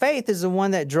because Faith is the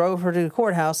one that drove her to the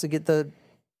courthouse to get the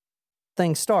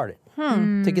thing started,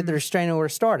 to get the restraining order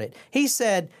started. He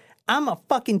said, I'm going to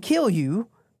fucking kill you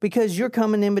because you're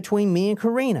coming in between me and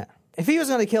Karina. If he was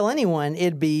going to kill anyone,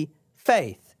 it'd be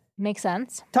Faith. Makes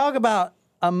sense. Talk about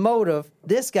a motive.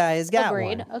 This guy has got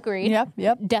one. Agreed.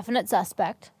 Yep. Definite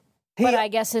suspect. But I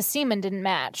guess his semen didn't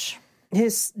match.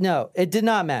 No, it did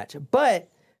not match. But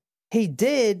he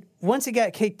did, once he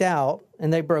got kicked out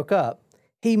and they broke up,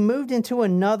 he moved into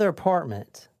another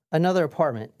apartment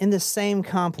in the same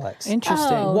complex.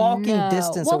 Interesting. Oh, Walking no.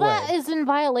 distance well, away. that is in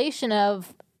violation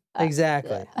of...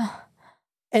 Exactly.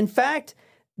 In fact,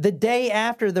 the day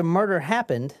after the murder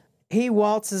happened, he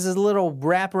waltzes his little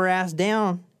rapper ass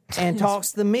down and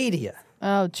talks to the media.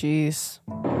 Oh, jeez.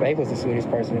 Faith was the sweetest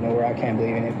person in the world. I can't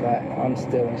believe in it, but I'm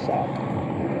still in shock.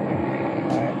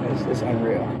 All right, it's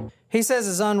unreal. He says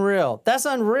it's unreal. That's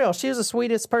unreal. She was the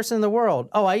sweetest person in the world.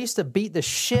 Oh, I used to beat the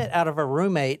shit out of her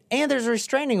roommate, and there's a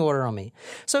restraining order on me.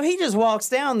 So he just walks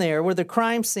down there where the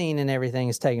crime scene and everything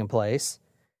is taking place,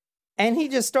 and he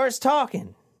just starts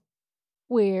talking.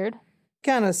 Weird.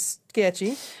 Kind of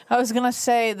sketchy. I was going to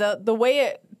say, the way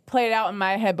it played out in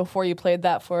my head before you played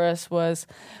that for us was,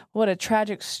 what a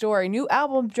tragic story. New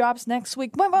album drops next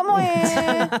week.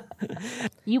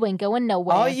 You ain't going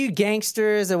nowhere. All you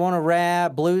gangsters that want to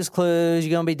rap, Blues Clues,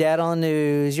 you're going to be dad on the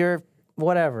news, you're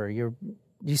whatever. You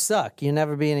suck. You'll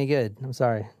never be any good. I'm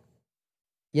sorry.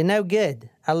 You're no good.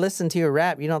 I listen to your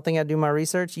rap. You don't think I do my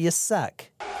research? You suck.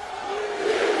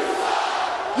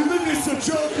 You think this is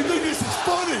a joke? You think this is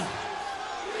funny?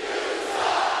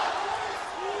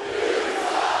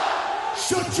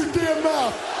 Shut your damn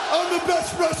mouth. I'm the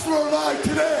best wrestler alive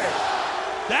today.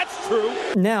 That's true.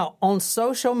 Now, on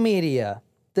social media,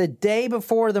 the day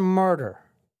before the murder,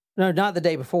 no, not the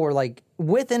day before, like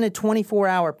within a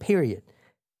 24-hour period,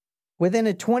 on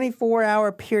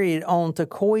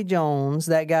Takoy Jones,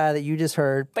 that guy that you just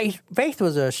heard, Faith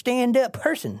was a stand-up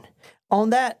person.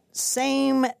 On that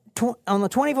same, on the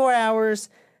 24 hours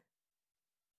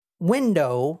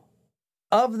window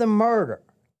of the murder,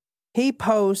 he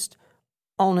posts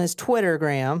on his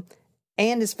Twittergram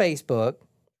and his Facebook,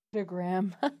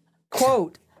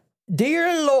 quote,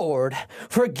 "Dear Lord,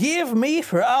 forgive me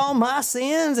for all my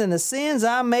sins and the sins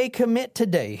I may commit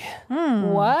today."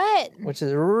 What? Which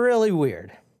is really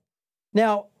weird.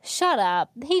 Now, Shut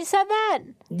up. He said that?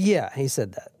 yeah, he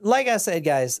said that. Like I said,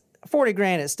 guys, 40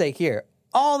 grand at stake here.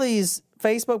 All these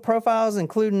Facebook profiles,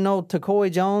 including old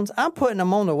Tacoy Jones, I'm putting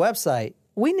them on the website.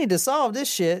 We need to solve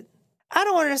this shit. I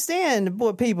don't understand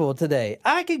what people today.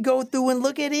 I could go through and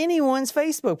look at anyone's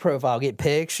Facebook profile, get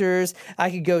pictures. I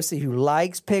could go see who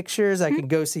likes pictures. I could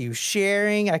go see who's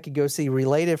sharing. I could go see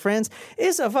related friends.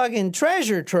 It's a fucking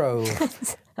treasure trove.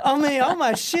 I mean, oh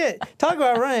my shit. Talk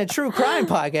about running a true crime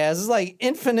podcast. It's like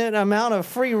infinite amount of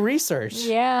free research.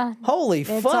 Yeah. Holy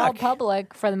It's fuck. all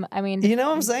public for them. I mean, You know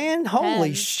what I'm saying? Holy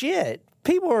depends. shit.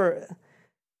 People are...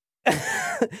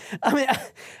 I mean...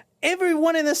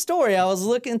 Everyone in the story, I was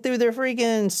looking through their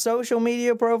freaking social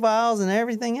media profiles and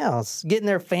everything else, getting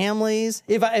their families.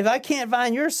 If I can't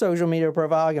find your social media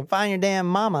profile, I can find your damn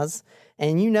mama's,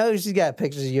 and you know she's got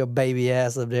pictures of your baby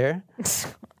ass up there.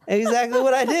 Exactly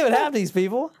what I did with half these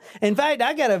people. In fact,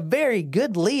 I got a very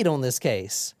good lead on this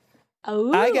case.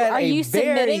 Ooh, I got are a you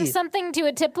submitting very- something to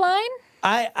a tip line?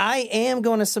 I am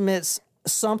going to submit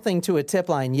something to a tip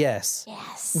line, yes.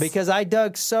 Yes. Because I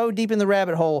dug so deep in the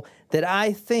rabbit hole that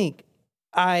I think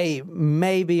I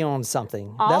may be on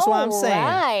something. That's what I'm saying.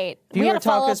 Right. If you We were gotta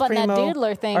follow Tacos up on that Primo,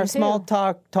 Doodler thing, our too. small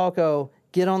taco,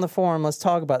 get on the forum. Let's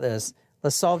talk about this.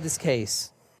 Let's solve this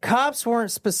case. Cops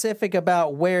weren't specific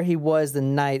about where he was the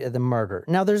night of the murder.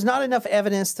 Now, there's not enough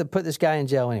evidence to put this guy in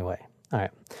jail anyway. All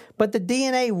right. But the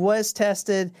DNA was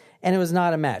tested, and it was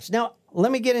not a match. Now,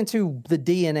 let me get into the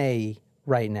DNA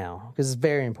right now, because it's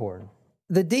very important.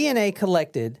 The DNA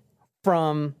collected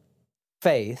from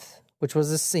Faith, which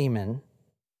was a semen.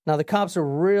 Now, the cops are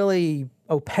really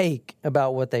opaque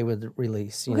about what they would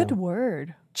release. You Good know.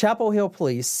 word. Chapel Hill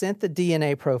Police sent the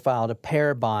DNA profile to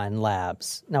Parabon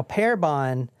Labs. Now,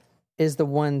 Parabon is the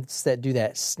ones that do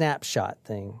that snapshot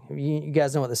thing. You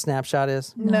guys know what the snapshot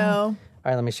is? No. All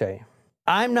right, let me show you.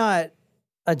 I'm not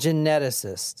a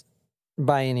geneticist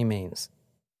by any means.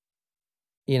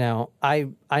 You know,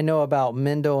 I know about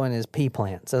Mendel and his pea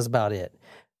plants. That's about it.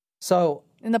 So...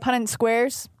 In the Punnett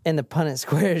squares? In the Punnett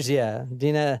squares, yeah. Do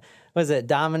you know, was it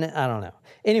dominant? I don't know.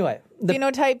 Anyway.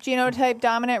 Genotype,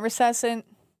 dominant, recessive,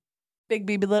 big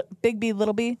B,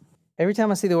 little b. Every time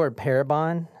I see the word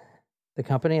Parabon, the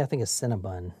company, I think of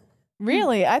Cinnabon.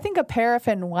 Really? I think of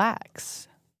paraffin wax.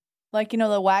 Like,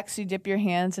 the wax you dip your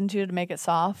hands into to make it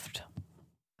soft.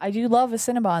 I do love a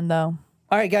Cinnabon, though.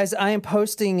 All right, guys, I am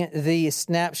posting the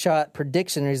snapshot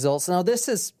prediction results. Now, this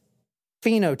is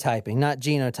phenotyping, not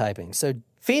genotyping. So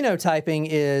phenotyping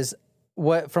is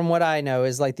from what I know,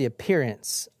 is like the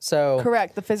appearance. So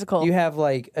correct, the physical. You have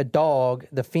like a dog,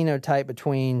 the phenotype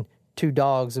between two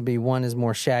dogs would be one is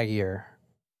more shaggier.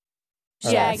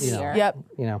 Shaggier.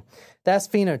 Yep. That's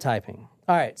phenotyping.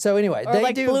 All right. So anyway, or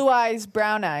like blue eyes,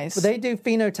 brown eyes. They do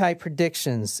phenotype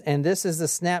predictions, and this is the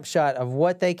snapshot of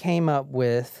what they came up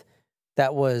with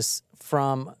that was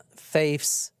from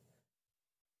Faith's,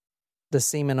 the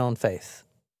semen on Faith.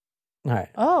 All right.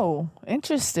 Oh,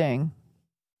 interesting.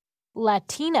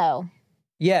 Latino.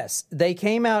 Yes, they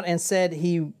came out and said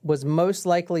he was most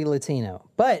likely Latino.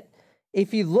 But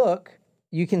if you look,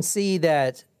 you can see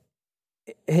that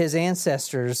his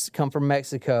ancestors come from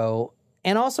Mexico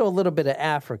and also a little bit of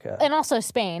Africa. And also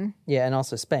Spain. Yeah, and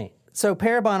also Spain. So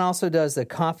Parabon also does the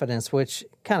confidence, which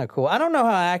kind of cool. I don't know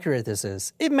how accurate this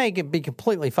is. It may be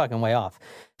completely fucking way off.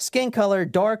 Skin color,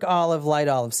 dark olive, light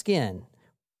olive skin.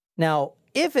 Now,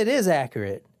 if it is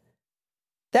accurate,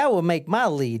 that will make my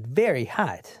lead very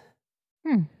hot.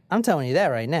 I'm telling you that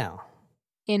right now.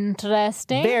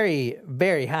 Interesting. Very,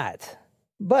 very hot.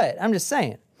 But I'm just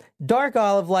saying, dark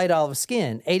olive, light olive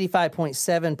skin,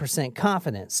 85.7%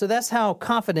 confidence. So that's how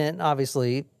confident,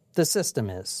 obviously, the system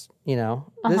is.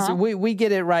 We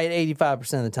get it right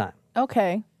 85% of the time.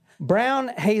 Okay. Brown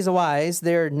hazel eyes,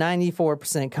 they're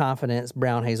 94% confidence,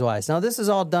 brown hazel eyes. Now, this is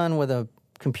all done with a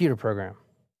computer program.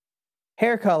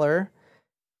 Hair color,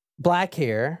 black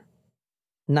hair,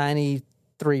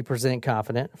 93%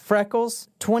 confident. Freckles,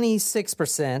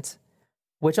 26%,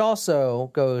 which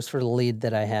also goes for the lead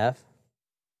that I have.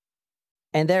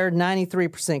 And they're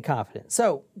 93% confident.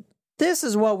 So this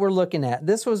is what we're looking at.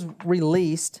 This was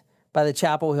released by the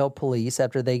Chapel Hill Police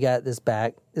after they got this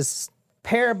back. This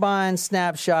Parabon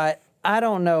snapshot, I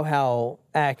don't know how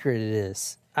accurate it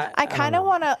is. I kind of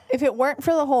want to, if it weren't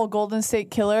for the whole Golden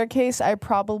State Killer case, I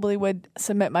probably would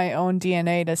submit my own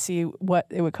DNA to see what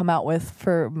it would come out with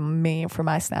for me, for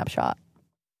my snapshot.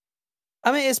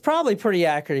 I mean, it's probably pretty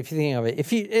accurate if you think of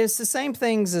it. It's the same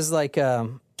things as like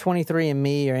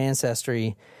 23andMe or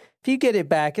Ancestry. If you get it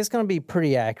back, it's going to be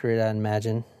pretty accurate, I'd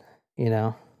imagine.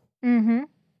 Mm-hmm.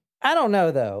 I don't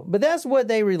know, though, but that's what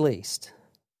they released.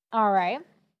 All right.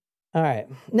 All right.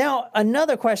 Now,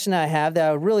 another question I have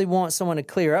that I really want someone to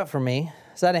clear up for me,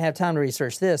 because I didn't have time to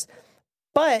research this,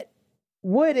 but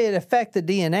would it affect the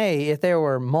DNA if there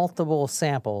were multiple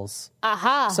samples?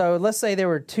 Aha. So let's say there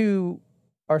were 2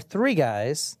 or 3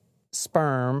 guys,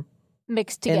 sperm,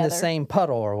 mixed together in the same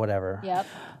puddle or whatever. Yep.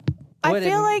 I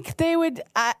feel like they would.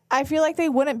 I feel like they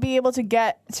wouldn't be able to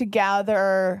get to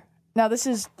gather. Now this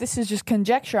is just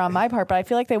conjecture on my part, but I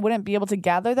feel like they wouldn't be able to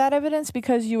gather that evidence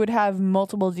because you would have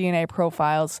multiple DNA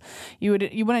profiles. You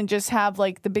wouldn't just have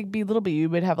like the big B, little b. You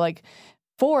would have like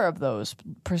 4 of those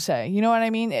per se. You know what I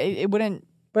mean? It wouldn't.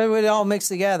 But it would all mix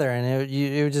together, and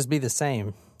it would just be the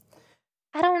same.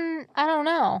 I don't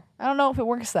know. I don't know if it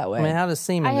works that way. I mean, how does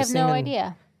semen? I have no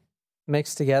idea.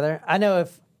 Mixed together. I know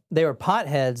if they were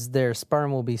potheads, their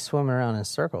sperm will be swimming around in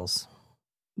circles.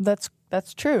 That's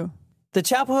true. The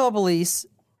Chapel Hill police,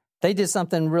 they did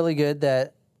something really good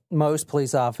that most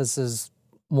police officers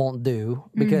won't do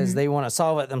because they want to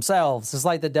solve it themselves. It's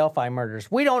like the Delphi murders.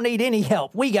 We don't need any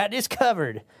help. We got this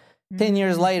covered. 10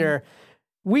 years later,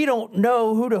 we don't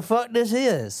know who the fuck this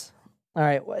is. All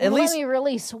right. At least let me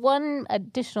release one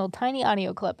additional tiny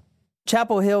audio clip.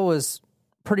 Chapel Hill was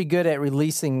pretty good at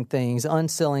releasing things,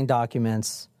 unsealing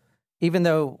documents, even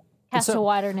though... Cast a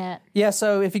wider net. Yeah,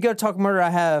 so if you go to Talk Murder, I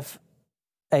have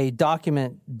a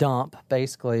document dump,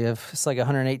 basically, of it's like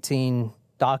 118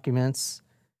 documents.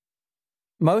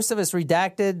 Most of it's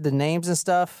redacted, the names and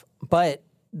stuff, but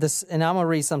this, and I'm going to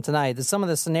read some tonight. Some of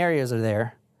the scenarios are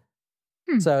there,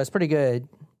 so it's pretty good.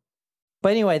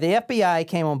 But anyway, the FBI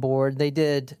came on board. They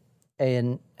did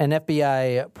an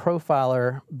FBI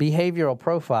profiler behavioral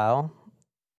profile.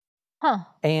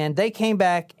 And they came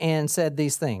back and said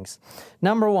these things.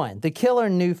 Number 1, the killer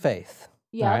knew Faith.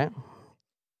 Yeah. All right.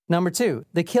 Number 2,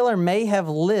 the killer may have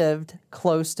lived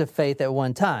close to Faith at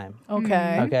one time.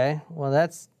 Okay. Okay. Well,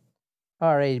 that's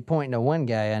already pointing to one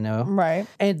guy I know. Right.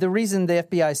 And the reason the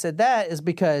FBI said that is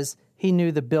because he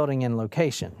knew the building and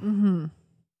location.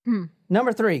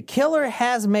 Number 3, killer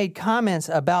has made comments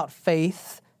about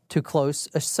Faith to close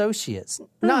associates.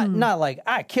 Not like,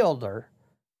 I killed her.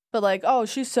 But like, oh,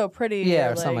 she's so pretty. Yeah,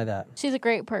 or something like that. She's a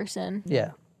great person.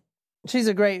 Yeah. She's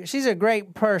a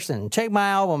great person. Check my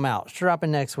album out. It's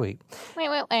dropping next week. Wait.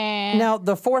 Now,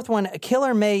 the 4th one, a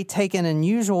killer may take an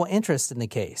unusual interest in the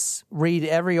case. Read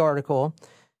every article.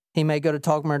 He may go to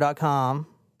talkmurder.com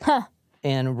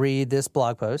and read this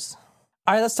blog post.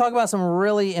 All right, let's talk about some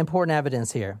really important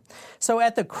evidence here. So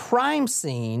at the crime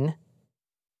scene,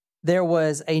 there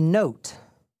was a note.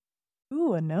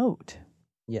 Ooh, a note.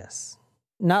 Yes.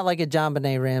 Not like a John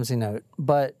Benet Ramsey note,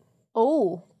 but...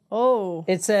 Oh.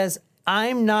 It says,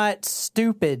 I'm not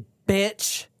stupid,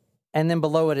 bitch. And then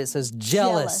below it says,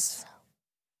 jealous.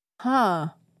 Huh.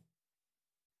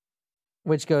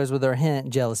 Which goes with our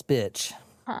hint, jealous bitch.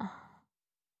 Huh.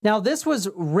 Now, this was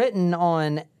written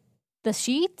on... The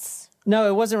sheets? No,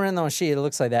 it wasn't written on a sheet. It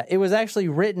looks like that. It was actually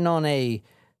written on a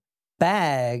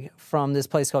bag from this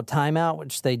place called Time Out,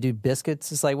 which they do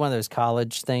biscuits. It's like one of those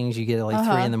college things you get at like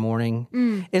 3 in the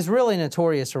morning. It's really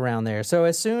notorious around there. So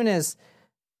as soon as,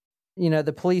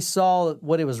 the police saw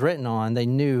what it was written on, they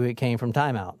knew it came from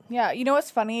Time Out. Yeah, you know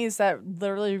what's funny is that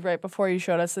literally right before you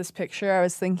showed us this picture, I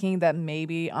was thinking that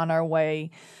maybe on our way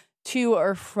to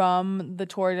or from the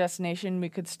tour destination, we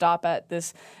could stop at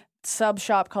this sub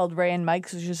shop called Ray and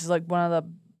Mike's, which is like one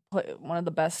of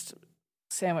the best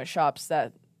sandwich shops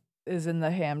that is in the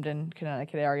Hamden,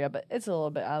 Connecticut area, but it's a little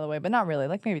bit out of the way, but not really,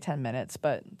 like maybe 10 minutes,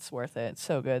 but it's worth it. It's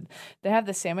so good. They have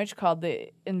the sandwich called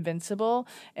the Invincible,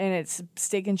 and it's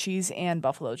steak and cheese and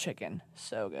buffalo chicken.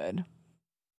 So good.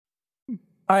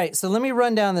 All right, so let me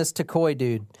run down this Tocoi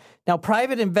dude. Now,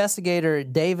 private investigator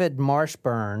David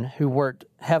Marshburn, who worked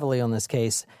heavily on this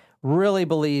case, really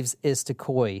believes it's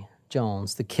Tocoi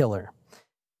Jones, the killer.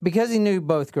 Because he knew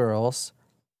both girls,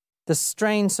 the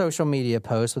strange social media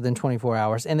posts within 24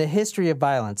 hours, and the history of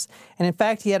violence. And in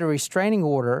fact, he had a restraining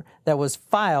order that was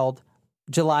filed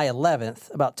July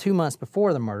 11th, about 2 months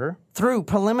before the murder. Through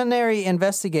preliminary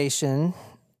investigation,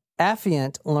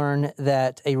 Affiant learned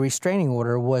that a restraining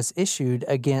order was issued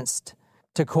against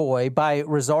Tocoi by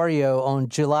Rosario on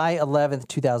July 11th,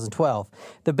 2012.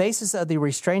 The basis of the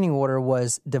restraining order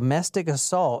was domestic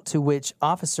assault, to which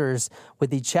officers with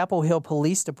the Chapel Hill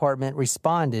Police Department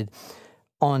responded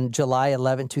on July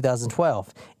 11,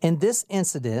 2012. In this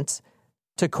incident,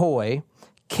 Tocoi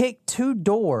kicked 2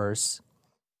 doors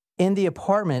in the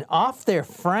apartment off their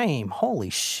frame.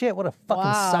 Holy shit, what a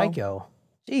fucking psycho.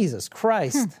 Jesus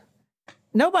Christ.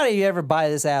 Nobody ever buy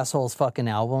this asshole's fucking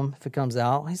album if it comes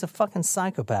out. He's a fucking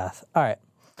psychopath. All right.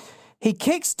 He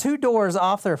kicks 2 doors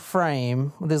off their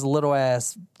frame with his little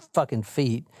ass fucking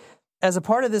feet. as a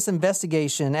part of this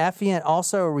investigation, Affiant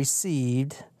also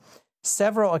received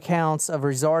several accounts of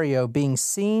Rosario being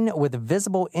seen with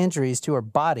visible injuries to her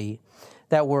body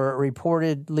that were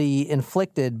reportedly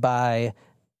inflicted by,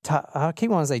 I keep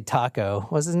wanting to say Taco.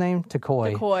 What's his name?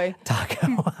 Taco.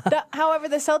 However,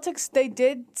 the Celtics, they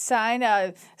did sign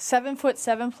a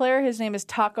 7'7" player. His name is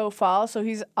Taco Fall, so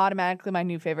he's automatically my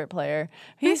new favorite player.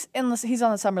 He's on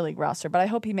the summer league roster, but I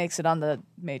hope he makes it on the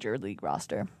major league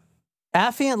roster.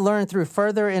 Affiant learned through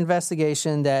further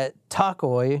investigation that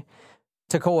Takoi,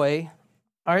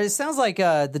 or it sounds like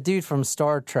the dude from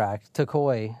Star Trek,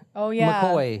 Takoi. Oh, yeah.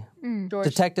 McCoy.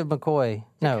 Detective McCoy.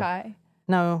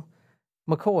 No,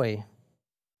 McCoy.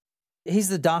 He's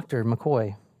the doctor,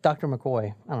 McCoy. Dr.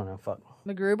 McCoy. I don't know, fuck.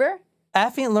 MacGruber?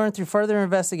 Affiant learned through further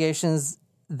investigations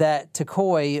that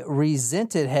Takoi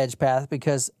resented Hedgepath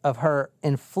because of her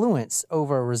influence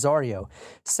over Rosario.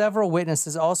 Several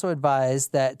witnesses also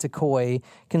advised that Takoi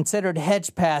considered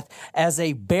Hedgepath as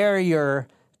a barrier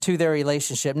to their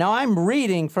relationship. Now, I'm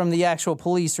reading from the actual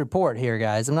police report here,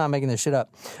 guys. I'm not making this shit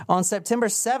up. On September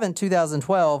 7,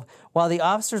 2012, while the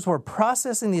officers were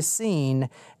processing the scene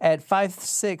at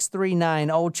 5639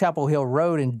 Old Chapel Hill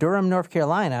Road in Durham, North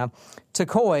Carolina,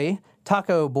 Takoi,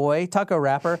 Taco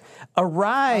rapper,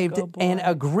 arrived and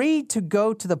agreed to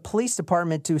go to the police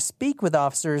department to speak with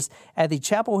officers at the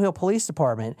Chapel Hill Police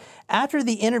Department. After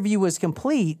the interview was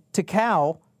complete,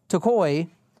 Taco Boy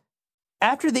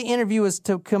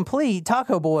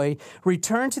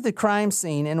returned to the crime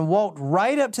scene and walked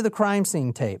right up to the crime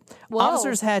scene tape. Whoa.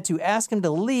 Officers had to ask him to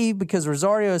leave because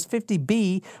Rosario's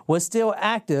 50B was still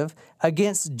active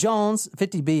against Jones.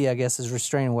 50B, I guess, is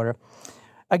restraining order.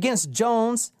 Against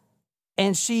Jones,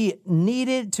 and she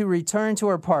needed to return to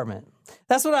her apartment.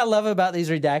 That's what I love about these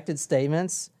redacted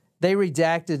statements. They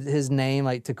redacted his name,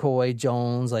 like Takoi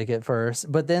Jones, like at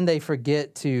first, but then they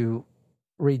forget to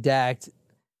redact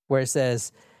where it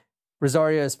says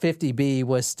Rosario's 50B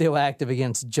was still active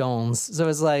against Jones. So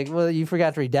it's like, well, you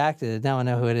forgot to redact it. Now I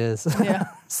know who it is. Yeah.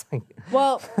 It's like,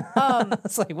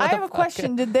 I have a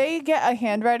question. Did they get a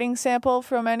handwriting sample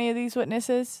from any of these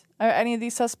witnesses? Or any of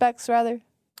these suspects, rather?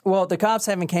 Well, the cops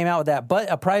haven't came out with that,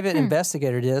 but a private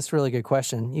investigator did. That's a really good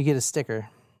question. You get a sticker.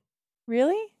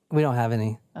 Really? We don't have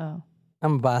any. Oh. I'm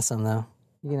going to buy some, though.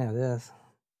 You can have this.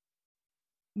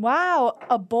 Wow,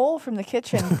 a bowl from the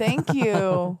kitchen. Thank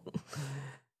you.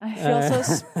 I feel so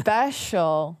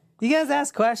special. You guys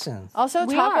ask questions. Also,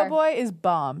 Taco Boy is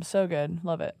bomb. So good.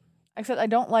 Love it. Except I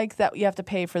don't like that you have to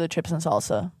pay for the chips and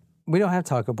salsa. We don't have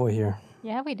Taco Boy here.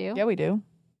 Yeah, we do. Yeah, we do.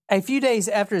 A few days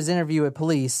after his interview with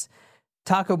police,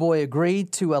 Taco Boy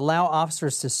agreed to allow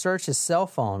officers to search his cell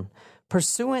phone.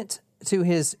 Pursuant to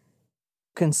his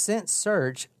consent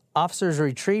search, officers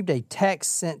retrieved a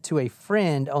text sent to a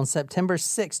friend on September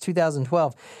 6,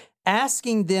 2012,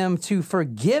 asking them to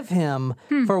forgive him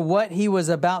for what he was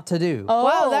about to do. Oh.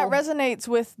 Wow, that resonates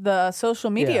with the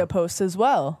social media posts as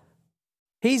well.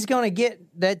 He's going to get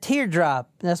that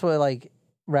teardrop. That's what, like,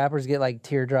 rappers get, like,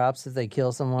 teardrops if they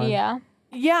kill someone. Yeah.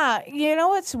 Yeah, you know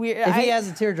what's weird? If he has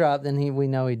a teardrop, then we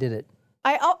know he did it.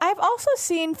 I've also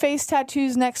seen face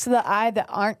tattoos next to the eye that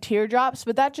aren't teardrops,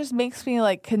 but that just makes me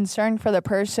like concerned for the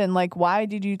person. Like, why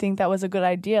did you think that was a good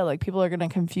idea? Like, people are going to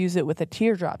confuse it with a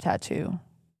teardrop tattoo.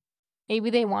 Maybe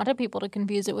they wanted people to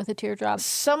confuse it with a teardrop.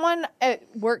 Someone at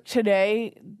work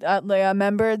today, a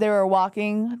member, they were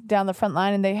walking down the front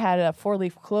line and they had a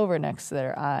 4-leaf clover next to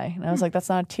their eye. And I was like, that's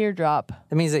not a teardrop.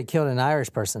 That means they killed an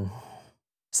Irish person.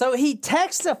 So he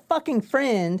texts a fucking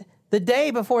friend the day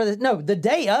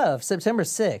of September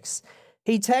 6th.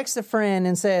 He texts a friend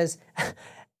and says,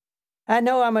 I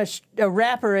know I'm a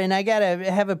rapper and I got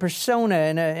to have a persona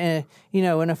and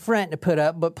a front to put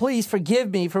up, but please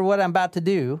forgive me for what I'm about to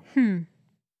do.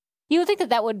 You would think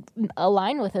that would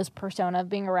align with his persona of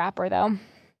being a rapper, though.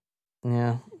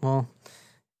 Yeah, well...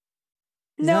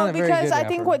 No, because I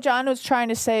think what John was trying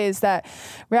to say is that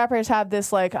rappers have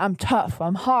this, like, I'm tough,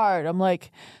 I'm hard, I'm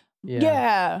like,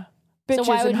 yeah bitches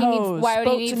so why would and hoes, why would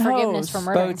he need forgiveness for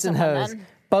murdering Boats and someone hoes. then?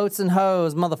 Boats and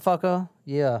hoes, motherfucker.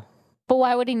 Yeah. But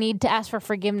why would he need to ask for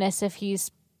forgiveness if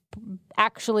he's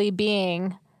actually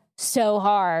being so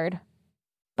hard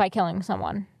by killing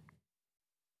someone?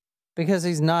 Because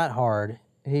he's not hard.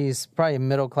 He's probably a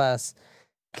middle-class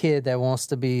kid that wants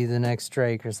to be the next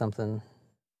Drake or something.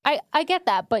 I get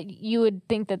that, but you would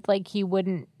think that like he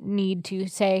wouldn't need to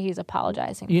say he's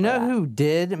apologizing. You know who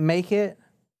did make it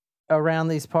around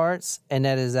these parts, and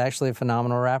that is actually a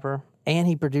phenomenal rapper, and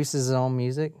he produces his own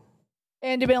music?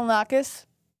 Andy Milonakis?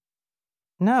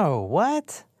 No,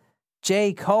 what?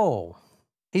 J. Cole.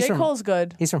 J. Cole's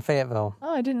good. He's from Fayetteville.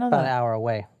 Oh, I didn't know about that. an hour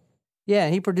away. Yeah,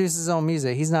 he produces his own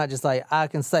music. He's not just like, I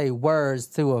can say words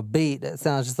to a beat that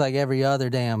sounds just like every other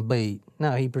damn beat.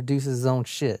 No, he produces his own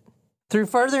shit. Through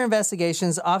further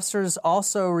investigations, officers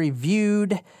also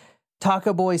reviewed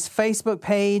Taco Boy's Facebook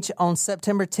page on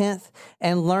September 10th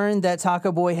and learned that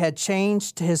Taco Boy had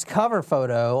changed his cover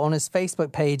photo on his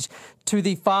Facebook page to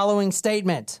the following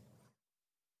statement.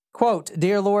 Quote,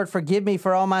 Dear Lord, forgive me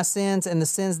for all my sins and the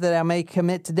sins that I may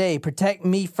commit today. Protect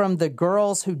me from the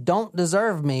girls who don't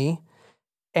deserve me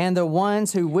and the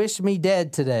ones who wish me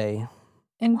dead today.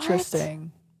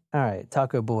 Interesting. All right,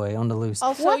 Taco Boy on the loose.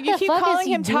 Also, What you the keep fuck calling is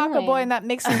he him Taco doing? Boy, and that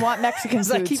makes me want Mexican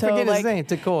food. I keep so, forgetting like, his name,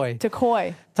 Tacoy.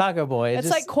 Tacoy. Taco Boy. It's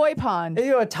like Koi Pond.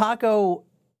 You know, a Taco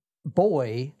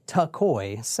Boy,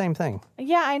 Tacoy, same thing.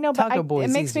 Yeah, I know, but Taco Boy it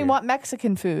is makes me easier. want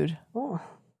Mexican food. Oh.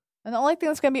 And the only thing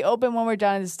that's going to be open when we're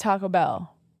done is Taco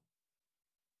Bell.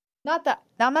 Not that.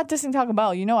 Now, I'm not dissing Taco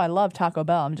Bell. You know I love Taco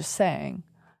Bell. I'm just saying.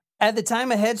 At the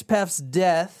time of Hedgepeth's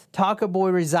death, Taco Boy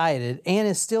resided and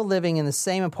is still living in the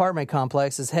same apartment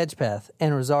complex as Hedgepeth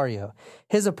and Rosario.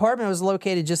 His apartment was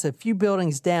located just a few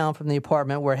buildings down from the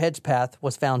apartment where Hedgepeth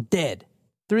was found dead.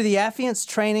 Through the Affiant's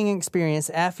training experience,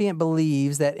 Affiant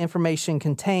believes that information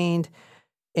contained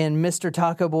in Mr.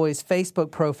 Taco Boy's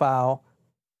Facebook profile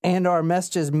and our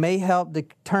messages may help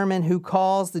determine who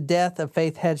caused the death of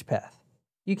Faith Hedgepeth.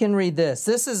 You can read this.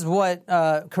 This is what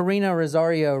Karina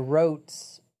Rosario wrote.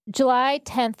 July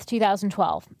 10th,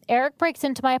 2012. Eric breaks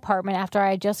into my apartment after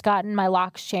I had just gotten my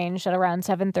locks changed at around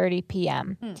 7:30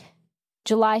 p.m.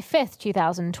 July 5th,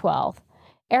 2012.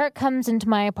 Eric comes into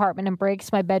my apartment and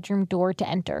breaks my bedroom door to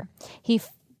enter.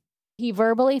 He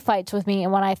verbally fights with me,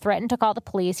 and when I threaten to call the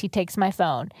police, he takes my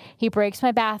phone. He breaks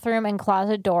my bathroom and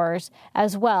closet doors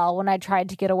as well when I tried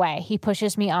to get away. He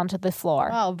pushes me onto the floor.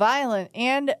 Wow, violent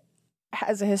and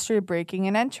has a history of breaking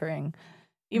and entering,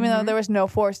 even though there was no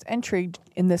forced entry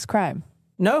in this crime.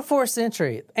 No forced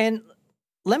entry. And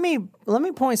let me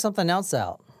point something else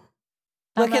out.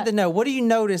 Look at the note. What do you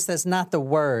notice that's not the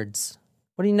words?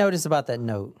 What do you notice about that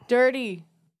note? Dirty.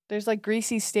 There's like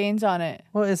greasy stains on it.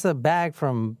 Well, it's a bag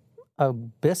from a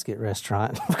biscuit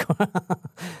restaurant.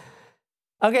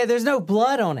 Okay, there's no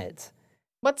blood on it.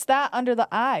 What's that under the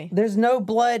eye? There's no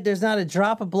blood. There's not a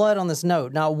drop of blood on this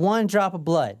note. Not one drop of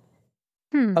blood.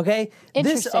 Okay? This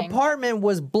Interesting. apartment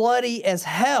was bloody as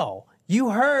hell. You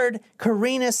heard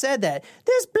Karina said that.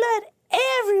 There's blood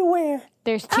everywhere.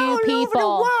 There's two all people. over the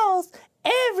walls.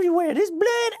 Everywhere. There's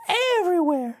blood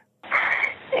everywhere.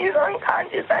 He's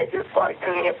unconscious. I just walked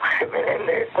in the apartment and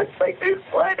there looks like there's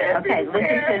blood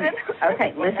everywhere.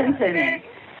 Listen to me.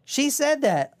 She said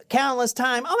that countless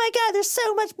times. Oh my God, there's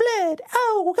so much blood.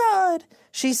 Oh God.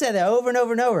 She said that over and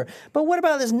over and over. But what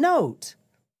about this note?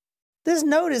 This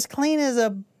note is clean as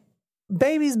a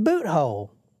baby's boot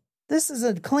hole. This is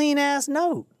a clean ass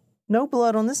note. No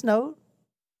blood on this note.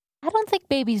 I don't think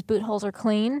babies' boot holes are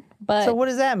clean, but So what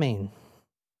does that mean?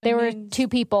 there were two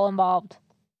people involved.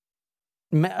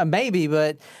 Maybe,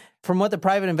 but from what the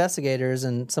private investigators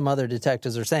and some other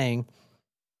detectives are saying,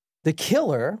 the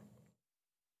killer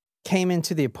came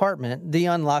into the apartment, the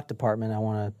unlocked apartment I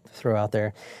want to throw out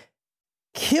there,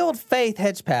 killed Faith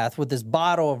Hedgepeth with this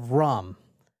bottle of rum.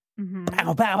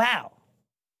 Pow, pow, pow.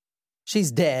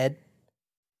 She's dead.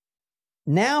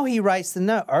 Now he writes the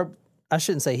note, or I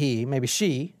shouldn't say he, maybe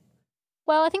she.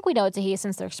 Well, I think we know it's a he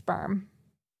since they're sperm.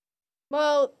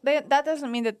 Well, that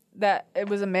doesn't mean that it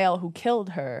was a male who killed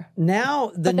her.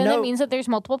 Now the But then note, it means that there's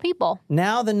multiple people.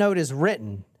 now the note is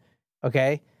written,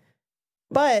 okay?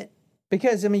 But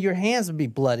because, I mean, your hands would be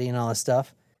bloody and all this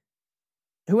stuff,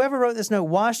 whoever wrote this note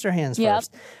washed their hands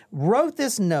first, wrote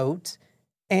this note,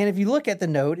 and if you look at the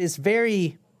note, it's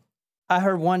very, I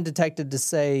heard one detective to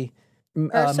say,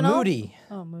 Personal? moody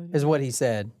Oh, moody. is what he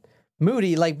said.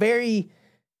 Moody, like very,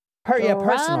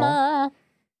 personal. Drama.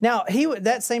 Now,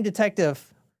 that same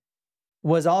detective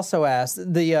was also asked,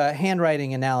 the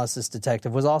handwriting analysis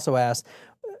detective was also asked,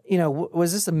 you know,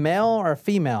 was this a male or a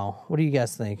female? What do you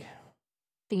guys think?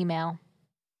 Female.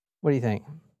 What do you think?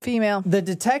 Female. The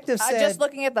detective said... Just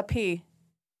looking at the P.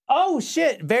 Oh,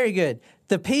 shit. Very good.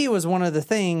 The P was one of the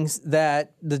things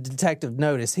that the detective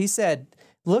noticed. He said,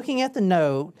 looking at the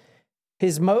note,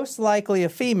 is most likely a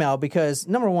female because,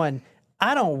 number one,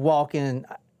 I don't walk in...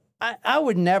 I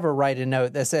would never write a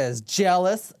note that says,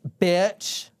 jealous,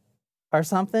 bitch, or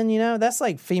something, you know? That's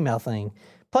like female thing.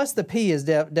 Plus, the P is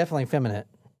definitely feminine.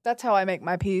 That's how I make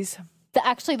my P's.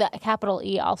 Actually, the capital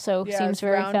E also Yeah, seems it's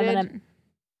very rounded. feminine.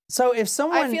 So if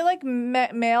someone... I feel like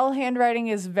male handwriting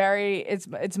is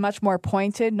it's much more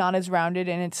pointed, not as rounded,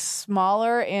 and it's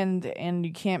smaller, and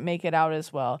you can't make it out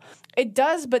as well. It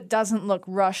does, but doesn't look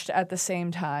rushed at the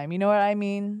same time. You know what I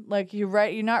mean? Like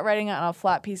you're not writing it on a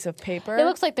flat piece of paper. It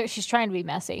looks like she's trying to be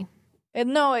messy.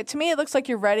 To me, it looks like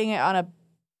you're writing it on a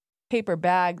paper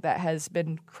bag that has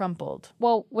been crumpled.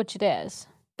 Well, which it is.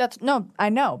 I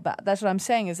know, but that's what I'm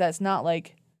saying is that it's not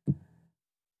like,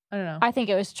 I don't know. I think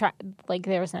it was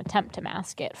there was an attempt to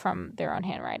mask it from their own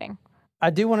handwriting. I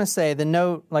do want to say the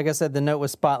note, like I said, the note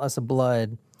was spotless of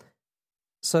blood.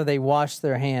 So they washed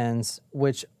their hands,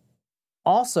 which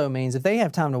also means if they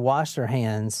have time to wash their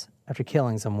hands after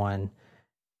killing someone,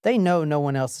 they know no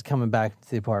one else is coming back to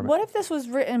the apartment. What if this was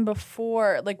written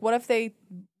before? Like, this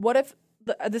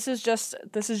is just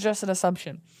an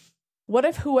assumption. What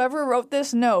if whoever wrote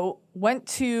this note went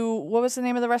to, what was the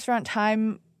name of the restaurant?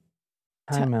 Time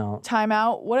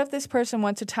Out. What if this person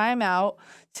went to Time Out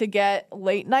to get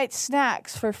late night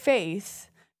snacks for Faith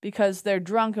because they're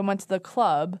drunk and went to the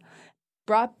club,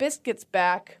 brought biscuits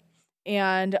back,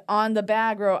 and on the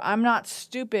bag wrote, "I'm not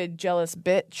stupid, jealous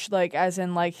bitch." Like, as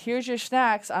in, like, here's your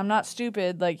snacks. I'm not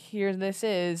stupid. Like, here this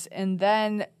is. And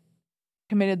then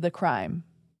committed the crime.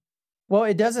 Well,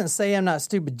 it doesn't say I'm not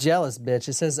stupid, jealous bitch.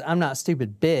 It says I'm not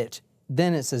stupid, bitch.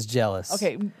 Then it says jealous.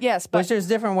 Okay, yes, but... Which there's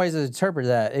different ways to interpret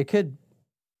that.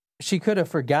 She could have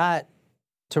forgot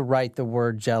to write the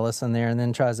word jealous in there and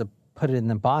then tries to put it in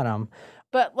the bottom.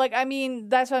 But, like, I mean,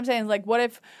 that's what I'm saying. Like, what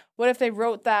if they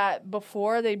wrote that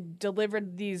before they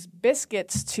delivered these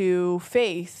biscuits to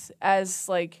Faith as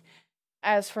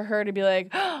for her to be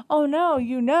like, oh,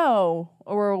 no,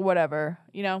 or whatever,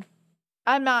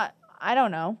 I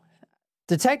don't know.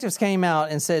 Detectives came out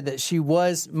and said that she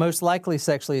was most likely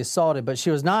sexually assaulted, but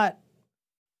she was not,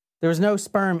 there was no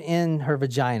sperm in her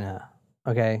vagina,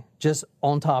 okay? Just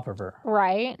on top of her.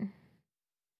 Right.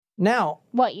 Now...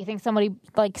 What, you think somebody,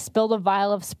 spilled a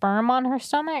vial of sperm on her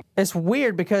stomach? It's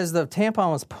weird because the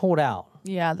tampon was pulled out.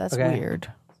 Yeah, that's weird.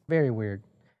 Very weird.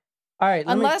 All right.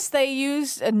 Unless they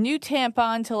used a new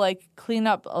tampon to, clean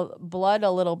up blood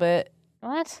a little bit.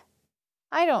 What?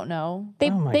 I don't know. Oh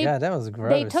my God, that was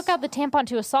gross. They took out the tampon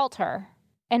to assault her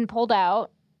and pulled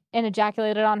out and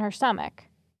ejaculated on her stomach.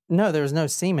 No, there was no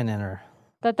semen in her.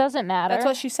 That doesn't matter. That's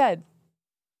what she said.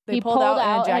 He pulled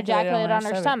out and ejaculated on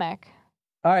her stomach.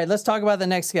 All right, let's talk about the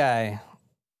next guy.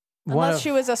 Unless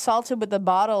she was assaulted with the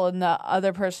bottle and the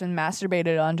other person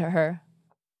masturbated onto her.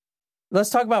 Let's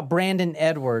talk about Brandon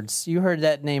Edwards. You heard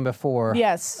that name before.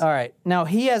 Yes. All right. Now,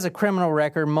 he has a criminal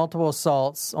record, multiple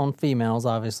assaults on females,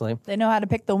 obviously. They know how to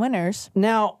pick the winners.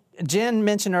 Now, Jen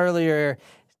mentioned earlier,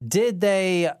 did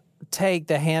they take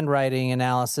the handwriting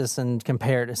analysis and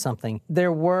compare it to something?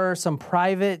 There were some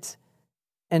private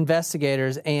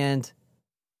investigators and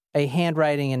a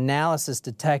handwriting analysis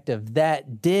detective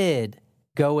that did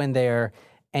go in there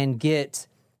and get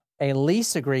a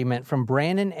lease agreement from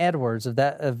Brandon Edwards of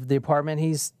the apartment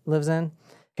he lives in,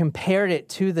 compared it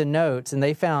to the notes, and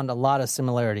they found a lot of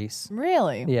similarities.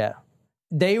 Really? Yeah.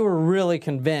 They were really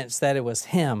convinced that it was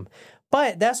him.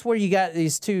 But that's where you got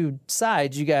these two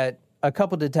sides. You got a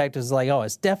couple detectives like, oh,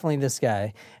 it's definitely this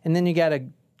guy. And then you got a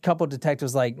couple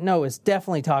detectives like, no, it's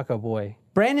definitely Taco Boy.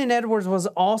 Brandon Edwards was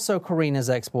also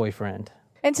Karina's ex-boyfriend.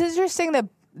 It's interesting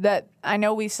that I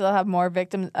know we still have more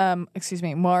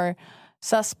more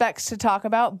suspects to talk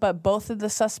about, but both of the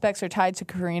suspects are tied to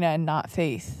Karina and not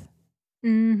Faith.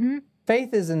 Mm-hmm.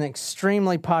 Faith is an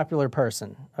extremely popular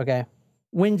person, okay?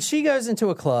 When she goes into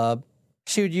a club,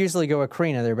 she would usually go with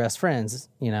Karina, their best friends,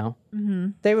 Mm-hmm.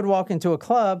 They would walk into a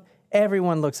club,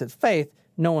 everyone looks at Faith,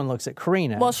 no one looks at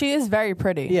Karina. Well, she is very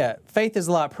pretty. Yeah, Faith is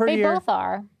a lot prettier. They both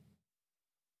are.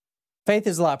 Faith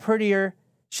is a lot prettier.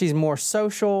 She's more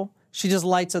social. She just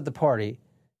lights up the party.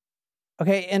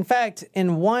 Okay, in fact,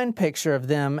 in one picture of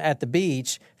them at the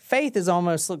beach, Faith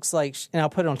looks like, and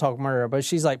I'll put it on Talk Murder, but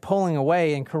she's pulling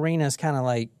away, and Karina's kind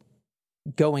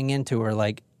of going into her,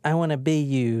 I want to be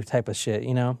you type of shit,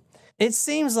 It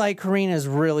seems like Karina's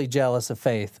really jealous of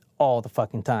Faith all the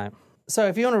fucking time. So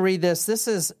if you want to read this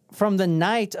is from the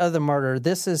night of the murder.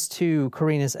 This is to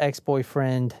Karina's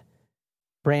ex-boyfriend,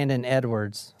 Brandon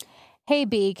Edwards. Hey,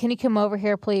 B, can you come over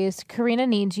here, please? Karina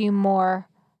needs you more.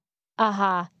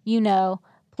 Aha,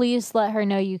 please let her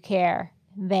know you care.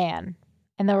 Van.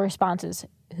 And the response is,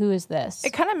 who is this?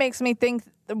 It kind of makes me think,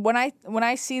 when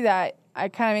I see that,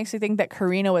 it kind of makes me think that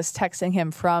Karina was texting him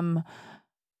from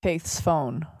Faith's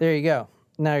phone. There you go.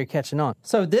 Now you're catching on.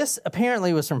 So this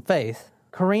apparently was from Faith.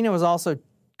 Karina was also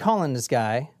calling this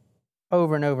guy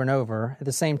over and over and over at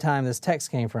the same time this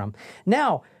text came from.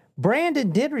 Now,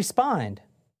 Brandon did respond.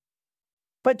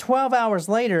 But 12 hours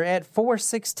later at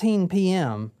 4:16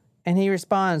 p.m., and he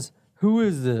responds, "Who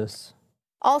is this?"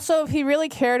 Also, if he really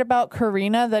cared about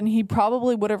Karina, then he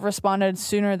probably would have responded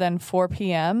sooner than 4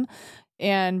 p.m.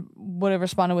 and would have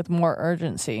responded with more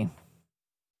urgency.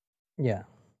 Yeah.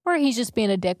 Or he's just being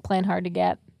a dick, playing hard to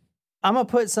get. I'm going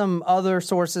to put some other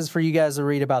sources for you guys to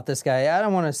read about this guy. I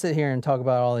don't want to sit here and talk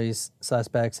about all these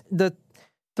suspects. The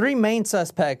 3 main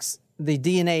suspects, the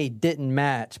DNA didn't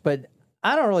match, but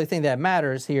I don't really think that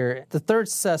matters here. The third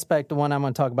suspect, the one I'm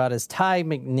going to talk about, is Ty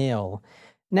McNeil.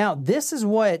 Now, this is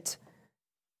what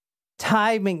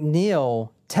Ty McNeil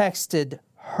texted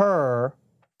her,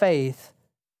 Faith,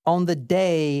 on the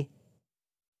day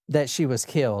that she was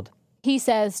killed. He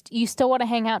says, "You still want to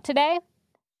hang out today?"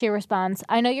 She responds,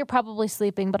 "I know you're probably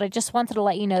sleeping, but I just wanted to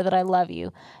let you know that I love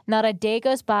you. Not a day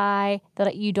goes by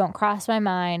that you don't cross my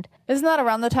mind." Isn't that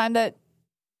around the time that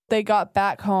they got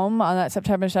back home on that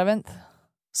September 7th?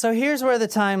 So here's where the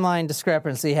timeline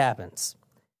discrepancy happens.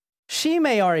 She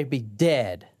may already be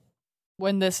dead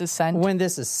when this is sent. Yeah,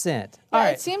 all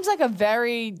right. It seems like a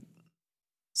very...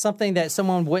 something that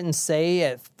someone wouldn't say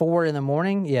at 4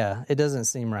 a.m. Yeah, it doesn't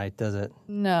seem right, does it?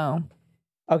 No.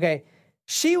 Okay,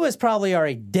 she was probably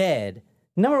already dead.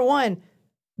 Number one,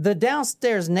 the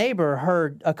downstairs neighbor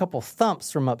heard a couple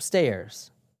thumps from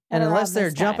upstairs. And unless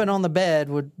they're jumping on the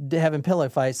bed, having pillow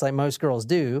fights like most girls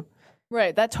do.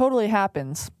 Right, that totally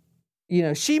happens. You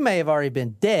know, she may have already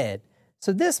been dead.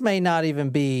 So this may not even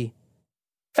be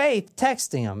Faith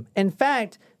texting him. In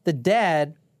fact, the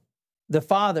dad, the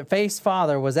father, Faith's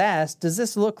father, was asked, "Does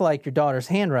this look like your daughter's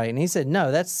handwriting?" He said,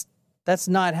 "No, that's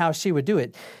not how she would do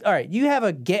it." All right, you have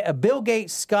a Bill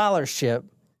Gates scholarship,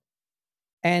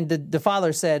 and the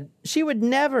father said she would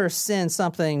never send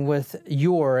something with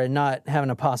your and not have an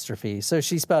apostrophe. So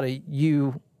she spelled a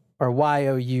U or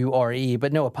Y-O-U-R-E,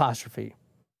 but no apostrophe.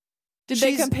 Did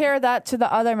they compare that to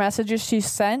the other messages she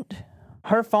sent?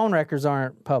 Her phone records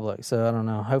aren't public, so I don't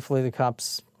know. Hopefully the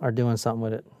cops are doing something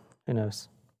with it. Who knows?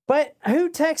 But who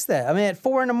texts that? I mean, at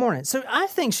 4 a.m. So I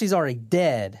think she's already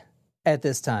dead at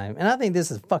this time, and I think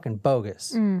this is fucking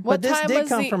bogus. But this did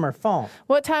come from her phone.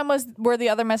 What time were the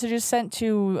other messages sent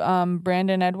to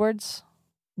Brandon Edwards?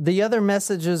 The other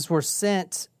messages were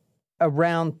sent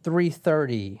around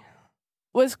 3:30.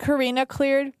 Was Karina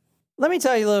cleared? Let me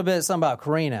tell you a little bit something about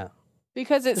Karina.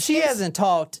 Because she hasn't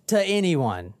talked to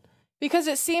anyone. Because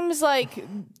it seems like,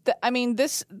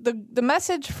 the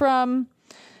message from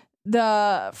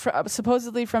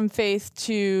supposedly from Faith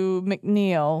to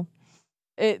McNeil,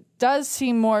 it does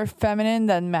seem more feminine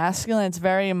than masculine. It's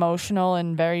very emotional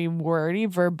and very wordy,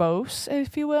 verbose,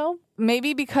 if you will.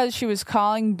 Maybe because she was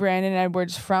calling Brandon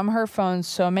Edwards from her phone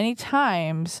so many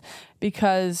times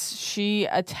because she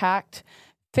attacked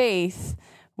Faith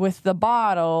with the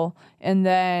bottle, and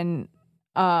then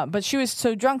but she was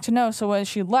so drunk to know, so when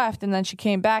she left and then she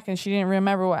came back and she didn't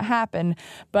remember what happened.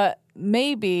 But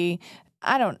maybe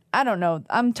I don't know.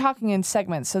 I'm talking in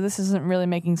segments, so this isn't really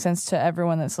making sense to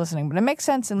everyone that's listening, but it makes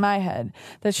sense in my head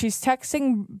that she's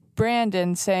texting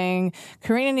Brandon saying,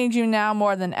 "Karina needs you now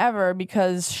more than ever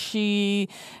because she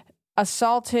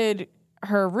assaulted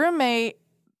her roommate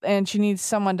and she needs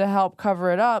someone to help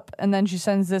cover it up." And then she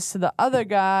sends this to the other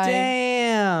guy.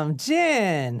 Damn,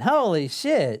 Jen. Holy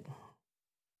shit.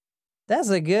 That's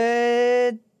a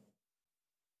good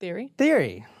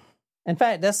theory. In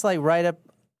fact, that's like right up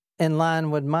in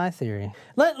line with my theory.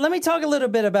 Let me talk a little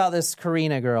bit about this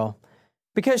Karina girl,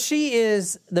 because she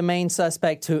is the main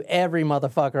suspect to every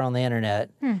motherfucker on the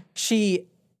internet. She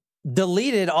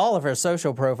deleted all of her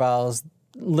social profiles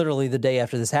literally the day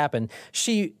after this happened.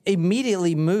 She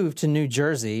immediately moved to New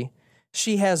Jersey.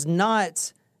 She has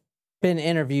not been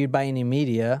interviewed by any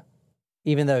media,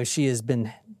 even though she has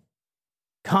been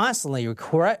constantly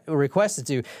requested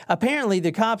to. Apparently,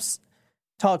 the cops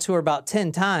talked to her about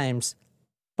 10 times,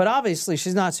 but obviously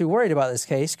she's not too worried about this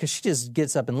case because she just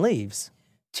gets up and leaves.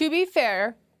 To be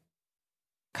fair,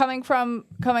 coming from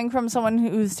someone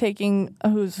who's in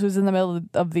the middle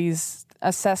of these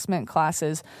assessment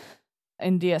classes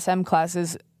and DSM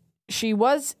classes, she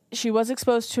was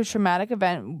exposed to a traumatic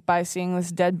event by seeing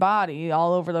this dead body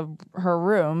all over her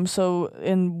room. So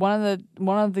in one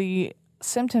of the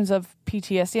symptoms of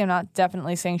PTSD, I'm not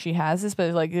definitely saying she has this,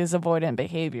 but like is avoidant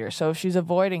behavior. So if she's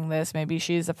avoiding this, maybe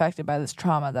she's affected by this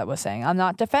trauma that was saying. I'm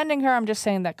not defending her. I'm just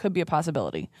saying that could be a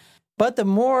possibility. But the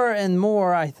more and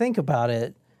more I think about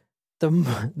it, the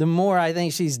more I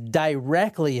think she's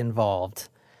directly involved.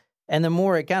 And the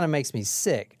more it kind of makes me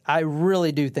sick. I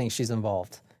really do think she's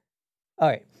involved. All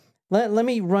right. Let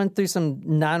me run through some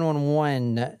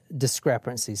 911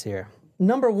 discrepancies here.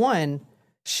 Number one,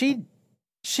 she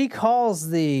calls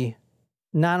the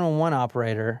 911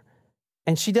 operator,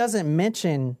 and she doesn't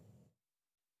mention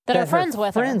that her friends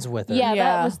with her.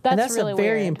 Yeah, and that's really a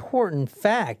very weird. important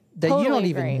fact that you don't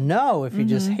Totally agree. even know if you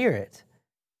just hear it.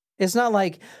 It's not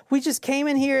like we just came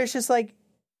in here. It's just like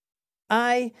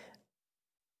my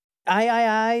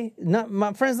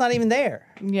friend's not even there.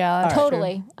 Yeah, that's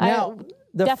totally. true. Now,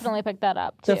 I definitely picked that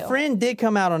up too. The friend did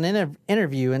come out on an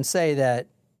interview and say that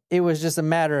it was just a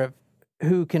matter of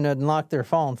who can unlock their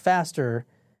phone faster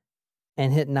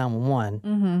and hit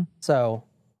 911. So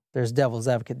there's devil's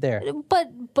advocate there.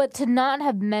 But to not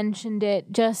have mentioned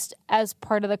it just as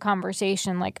part of the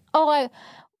conversation, like, oh,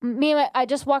 I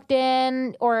just walked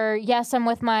in, or yes, I'm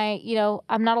with my,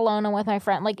 I'm not alone, I'm with my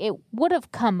friend. Like, it would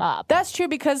have come up. That's true,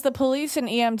 because the police and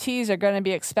EMTs are going to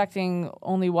be expecting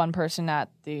only one person at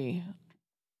the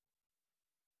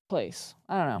place.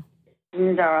 I don't know.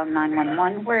 Zara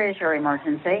 911, where is your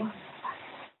emergency?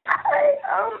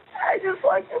 I just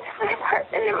walked into my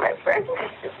apartment and my friend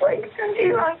was just like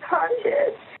being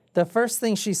unconscious. The first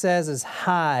thing she says is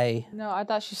hi. No, I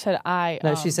thought she said I.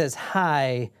 No, she says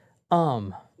hi.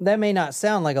 That may not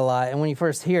sound like a lot, and when you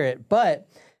first hear it, but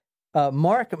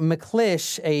Mark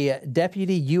McClish, a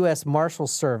deputy U.S. Marshal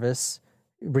Service,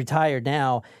 retired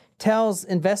now, tells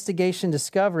Investigation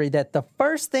Discovery that the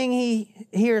first thing he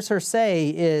hears her say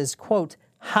is, quote,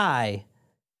 hi.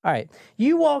 All right,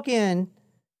 you walk in,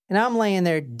 and I'm laying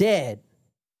there dead.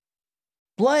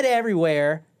 Blood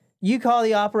everywhere. You call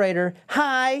the operator,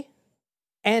 hi.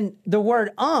 And the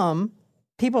word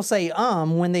people say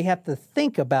when they have to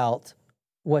think about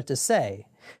what to say.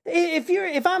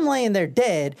 If I'm laying there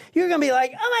dead, you're gonna be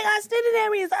like, oh my God, student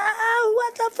areas,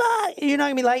 what the fuck? You're not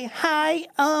gonna be like, hi,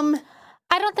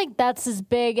 I don't think that's as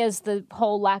big as the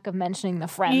whole lack of mentioning the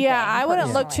friend thing, I wouldn't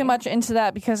look personally. too much into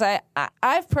that, because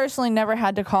I've personally never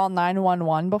had to call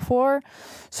 911 before.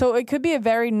 So it could be a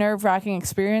very nerve-wracking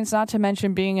experience, not to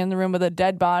mention being in the room with a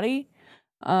dead body.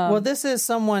 Well, this is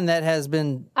someone that has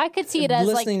been I could see it as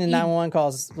listening like to 911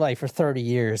 calls like for 30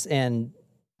 years, and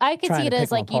I could trying see it to as pick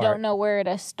them like you apart. don't know where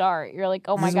to start. You're like,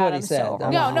 oh my This is God, what he I'm said. so I'm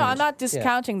overwhelmed. No, I'm not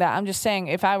discounting that. I'm just saying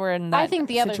if I were in that I think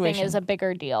the other situation. thing is a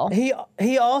bigger deal.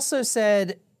 He also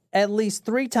said at least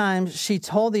 3 times she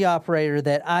told the operator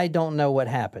that I don't know what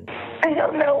happened. I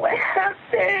don't know what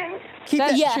happened.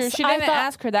 That's Yes, true. She I didn't thought-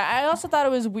 ask her that. I also thought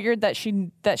it was weird that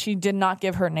she did not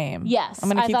give her name. Yes, I'm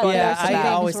gonna I keep thought going Yeah, back to those that. I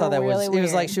always thought that really it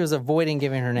was like weird. she was avoiding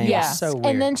giving her name. Yeah. It's so weird.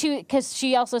 And then because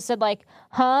she also said like,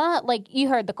 huh? Like you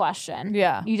heard the question.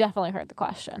 Yeah. You definitely heard the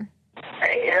question.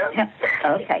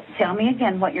 Okay, tell me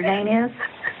again what your name is.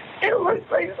 It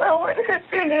looks like someone had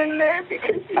been in there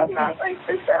because she's not like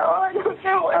the cell. I don't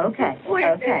know what.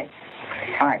 Okay.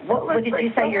 All right, what did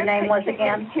you say your name was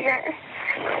again? Here.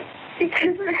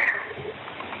 Because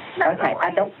Okay,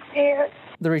 I don't.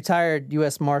 The retired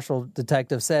U.S. Marshal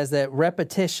detective says that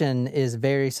repetition is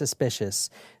very suspicious.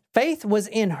 Faith was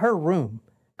in her room,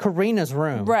 Karina's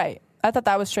room. Right. I thought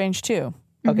that was strange too.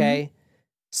 Okay.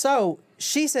 So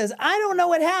she says, I don't know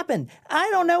what happened. I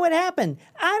don't know what happened.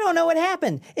 I don't know what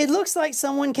happened. It looks like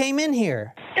someone came in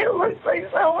here. It looks like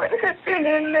someone had been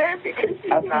in there because she's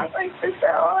not like the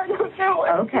cell. I don't know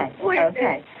what.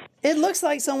 Okay. It looks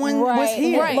like someone was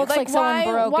here. Right. looks like someone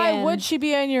broke why in. would she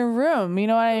be in your room? You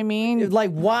know what I mean?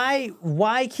 Like,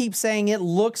 why keep saying it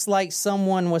looks like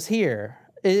someone was here?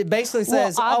 It basically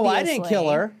says, oh, I didn't kill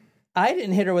her. I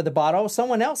didn't hit her with a bottle.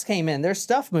 Someone else came in. Their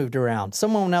stuff moved around.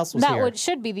 Someone else was here. That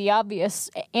should be the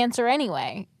obvious answer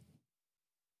anyway.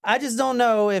 I just don't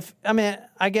know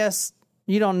I guess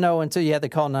you don't know until you have to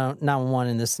call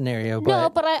 911 in this scenario. But No,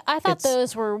 but I thought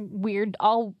those were weird.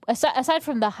 All aside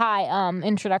from the high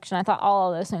introduction, I thought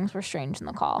all of those things were strange in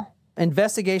the call.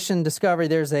 Investigation Discovery,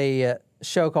 there's a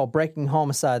show called Breaking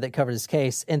Homicide that covers this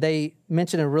case, and they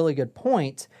mentioned a really good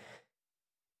point.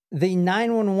 The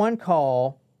 911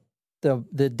 call,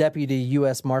 the deputy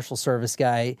U.S. Marshal Service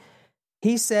guy,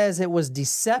 he says it was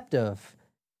deceptive.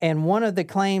 And one of the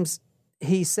claims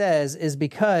he says is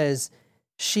because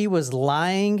she was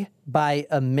lying by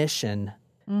omission.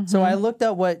 Mm-hmm. So I looked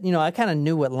up I kind of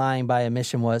knew what lying by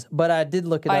omission was, but I did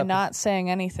look it By up. not saying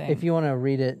anything. If you want to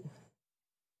read it.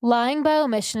 Lying by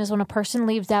omission is when a person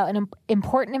leaves out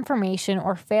important information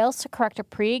or fails to correct a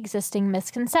pre-existing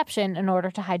misconception in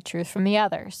order to hide truth from the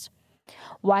others.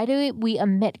 Why do we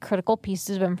omit critical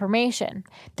pieces of information?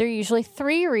 There are usually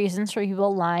 3 reasons for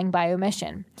people lying by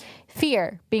omission.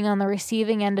 Fear, being on the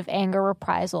receiving end of anger,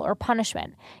 reprisal, or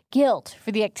punishment. Guilt,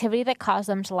 for the activity that caused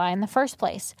them to lie in the first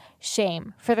place.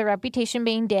 Shame, for their reputation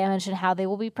being damaged and how they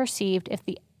will be perceived if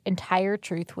the entire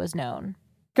truth was known.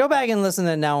 Go back and listen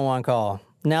to that 911 call.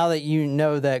 Now that you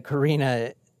know that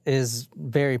Karina is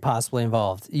very possibly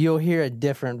involved, you'll hear a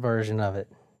different version of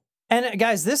it. And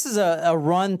guys, this is a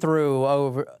run through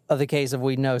of the case of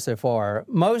we know so far.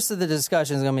 Most of the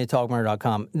discussion is going to be at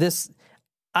talkmurder.com.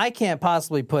 I can't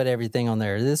possibly put everything on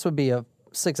there. This would be a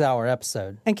 6-hour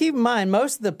episode. And keep in mind,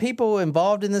 most of the people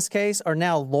involved in this case are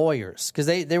now lawyers because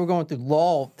they were going through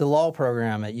the law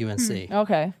program at UNC.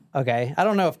 Okay. I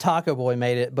don't know if Taco Boy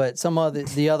made it, but some of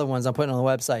the other ones I'm putting on the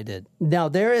website did. Now,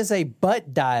 there is a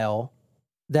butt dial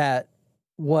that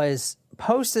was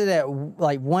posted at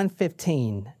like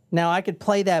 1:15. Now, I could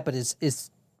play that, but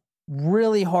it's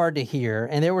really hard to hear.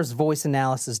 And there was voice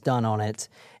analysis done on it.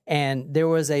 And there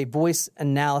was a voice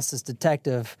analysis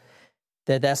detective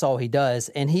that's all he does.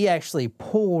 And he actually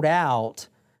pulled out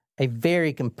a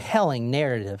very compelling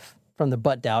narrative from the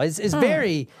butt dial. It's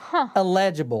very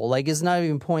illegible. Like, it's not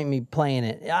even point me playing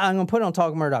it. I'm going to put it on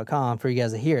talkmurder.com for you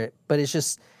guys to hear it. But it's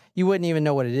just, you wouldn't even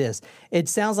know what it is. It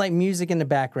sounds like music in the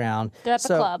background. They're at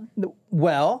the club.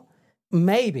 Well,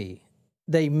 maybe.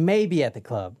 They may be at the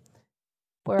club.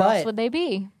 Where else would they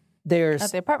be? There's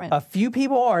at the apartment. A few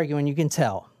people arguing, you can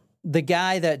tell. The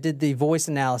guy that did the voice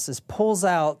analysis pulls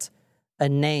out a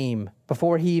name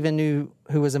before he even knew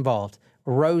who was involved.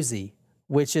 Rosie,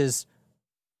 which is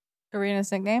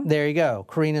Karina's nickname? There you go.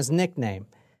 Karina's nickname.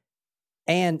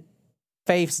 And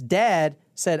Faith's dad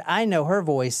said, I know her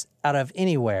voice out of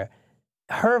anywhere.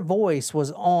 Her voice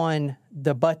was on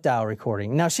the butt dial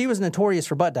recording. Now, she was notorious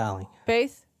for butt dialing.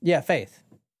 Faith? Yeah, Faith.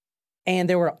 And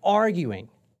they were arguing.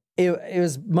 It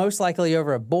was most likely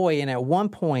over a boy. And at one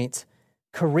point,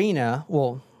 Karina,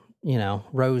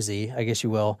 Rosie, I guess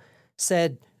you will,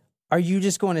 said, are you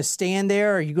just going to stand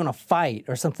there or are you going to fight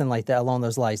or something like that along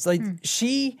those lines? Like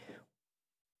she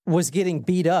was getting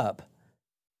beat up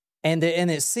and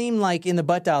it seemed like in the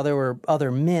butt dial there were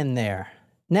other men there.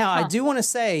 Now, I do want to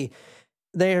say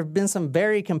there have been some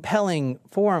very compelling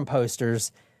forum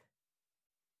posters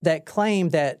that claim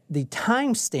that the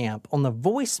timestamp on the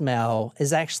voicemail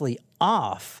is actually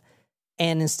off.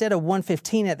 And instead of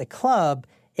 1:15 at the club,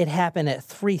 it happened at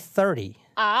 3:30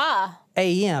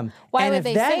 a.m. Why and would if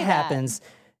they that say happens,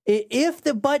 if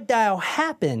the butt dial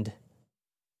happened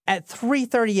at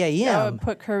 3:30 a.m., that would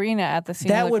put Karina at the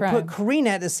scene of the crime. That would put Karina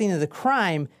at the scene of the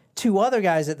crime, 2 other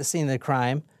guys at the scene of the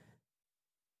crime.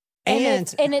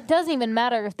 And it doesn't even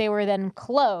matter if they were then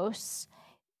close.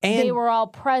 And they were all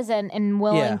present and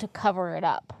willing to cover it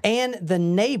up. And the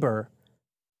neighbor,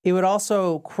 it would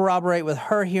also corroborate with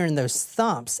her hearing those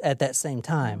thumps at that same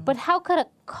time. But how could a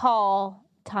call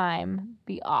time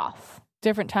be off?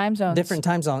 Different time zones. Different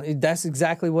time zone. That's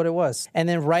exactly what it was. And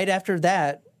then right after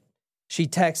that, she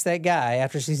texts that guy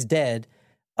after she's dead,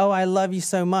 oh, I love you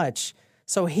so much.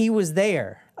 So he was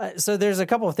there. So there's a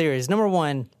couple of theories. Number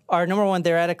one,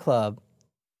 they're at a club.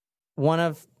 One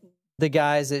of the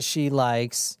guys that she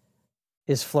likes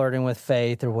is flirting with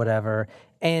Faith or whatever.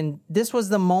 And this was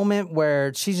the moment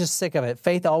where she's just sick of it.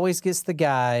 Faith always gets the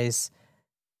guys.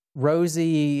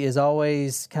 Rosie is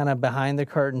always kind of behind the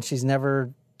curtain. She's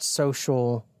never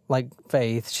social like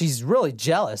Faith. She's really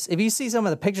jealous. If you see some of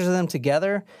the pictures of them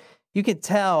together, you could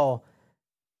tell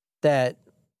that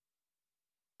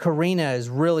Karina is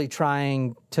really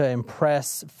trying to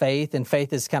impress Faith, and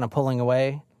Faith is kind of pulling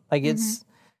away. Like it's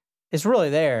really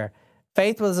there.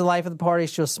 Faith was the life of the party.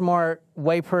 She was smart,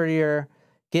 way prettier,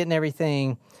 getting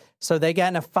everything. So they got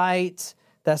in a fight.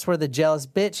 That's where the jealous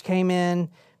bitch came in.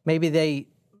 Maybe they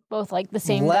both like the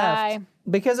same left. guy.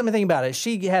 Because I mean, think about it.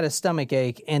 She had a stomach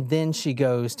ache, and then she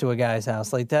goes to a guy's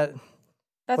house like that.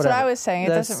 That's whatever. what I was saying. It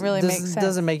doesn't really make sense.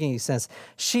 Doesn't make any sense.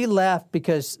 She left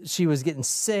because she was getting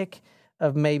sick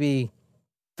of maybe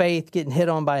Faith getting hit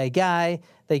on by a guy.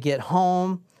 They get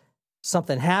home.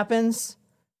 Something happens.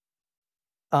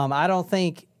 I don't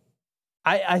think...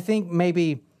 I think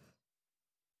maybe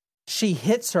she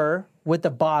hits her with the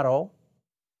bottle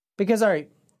because, all right...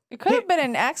 It could have been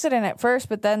an accident at first,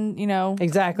 but then,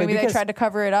 exactly, maybe they tried to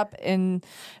cover it up and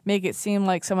make it seem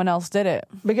like someone else did it.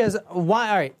 Because why?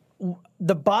 All right,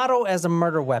 the bottle as a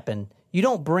murder weapon, you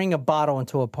don't bring a bottle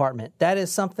into an apartment. That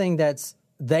is something that's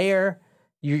there.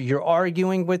 You're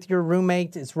arguing with your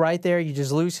roommate. It's right there. You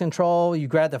just lose control. You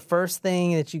grab the first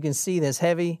thing that you can see that's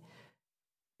heavy,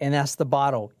 and that's the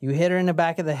bottle. You hit her in the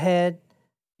back of the head.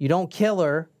 You don't kill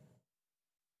her.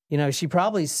 She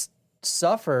probably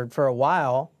suffered for a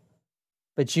while,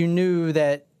 but you knew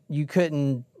that you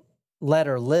couldn't let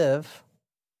her live.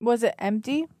 Was it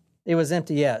empty? It was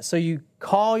empty, yeah. So you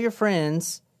call your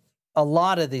friends, a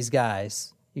lot of these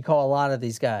guys. You call a lot of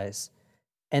these guys.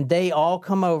 And they all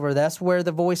come over. That's where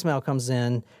the voicemail comes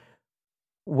in,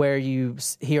 where you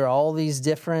hear all these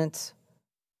different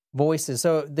voices.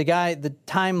 So the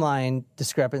timeline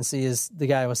discrepancy is the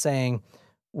guy was saying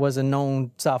was a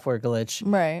known software glitch.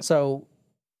 Right. So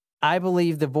I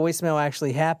believe the voicemail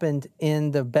actually happened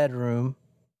in the bedroom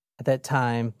at that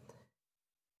time.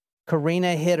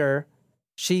 Karina hit her.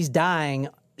 She's dying.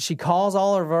 She calls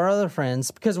all of her other friends,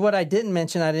 because what I didn't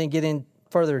mention, I didn't get in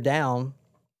further down,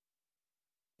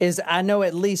 is I know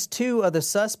at least 2 of the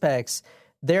suspects,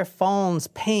 their phones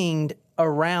pinged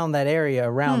around that area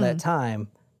around that time,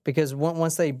 because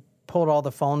once they pulled all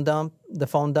the phone dump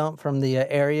from the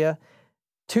area,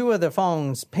 2 of the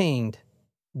phones pinged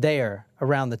there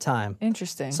around the time.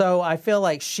 Interesting. So I feel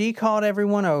like she called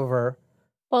everyone over.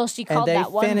 Well, she called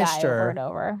that one guy over and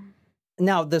over.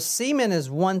 Now, the semen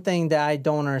is one thing that I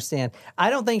don't understand.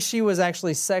 I don't think she was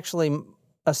actually sexually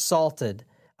assaulted.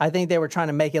 I think they were trying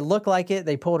to make it look like it.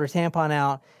 They pulled her tampon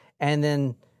out and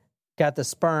then got the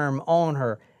sperm on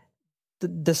her.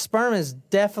 The sperm is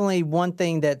definitely one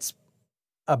thing that's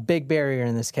a big barrier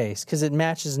in this case, because it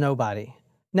matches nobody.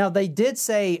 Now, they did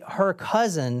say her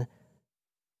cousin,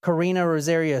 Karina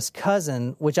Rosario's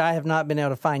cousin, which I have not been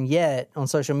able to find yet on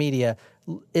social media,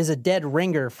 is a dead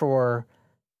ringer for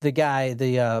the guy,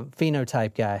 the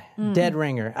phenotype guy. Dead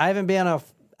ringer. I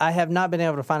have not been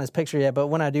able to find his picture yet, but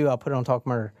when I do, I'll put it on Talk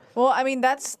Murder. Well, I mean,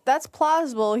 that's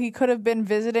plausible. He could have been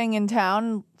visiting in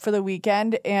town for the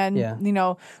weekend, and you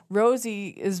know,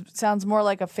 Rosie sounds more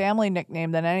like a family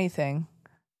nickname than anything.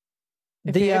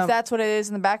 If that's what it is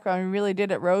in the background, he really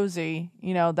did it, Rosie.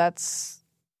 You know, that's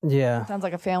sounds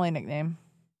like a family nickname.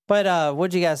 But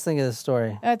what do you guys think of this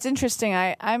story? It's interesting.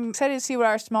 I'm excited to see what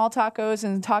our small tacos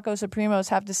and Taco Supremos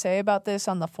have to say about this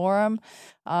on the forum.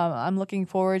 I'm looking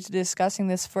forward to discussing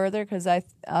this further, because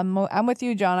I'm with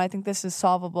you, John. I think this is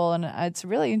solvable, and it's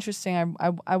really interesting.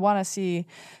 I want to see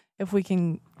if we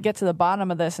can get to the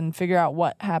bottom of this and figure out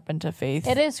what happened to Faith.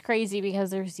 It is crazy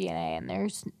because there's DNA and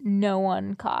there's no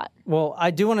one caught. Well,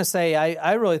 I do want to say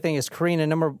I really think it's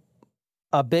Karina.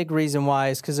 A big reason why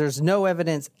is because there's no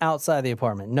evidence outside the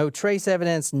apartment. No trace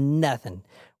evidence, nothing.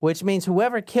 Which means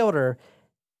whoever killed her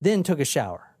then took a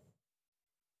shower.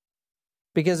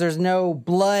 Because there's no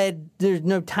blood, there's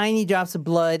no tiny drops of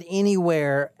blood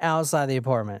anywhere outside the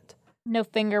apartment. No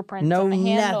fingerprints on the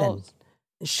handles.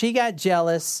 Nothing. She got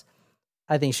jealous.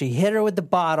 I think she hit her with the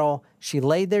bottle. She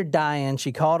laid there dying.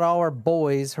 She called all her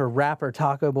boys, her rapper,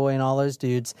 Taco Boy, and all those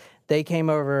dudes. They came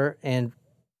over and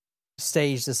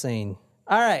staged the scene.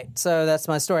 All right, so that's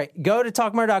my story. Go to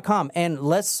talkmurder.com and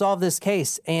let's solve this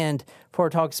case. And for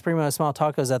Taco Supremo and Small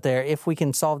Tacos out there, if we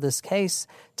can solve this case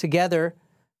together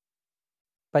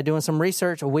by doing some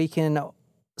research, we can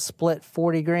split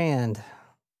 $40,000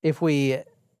 if we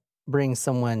bring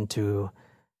someone to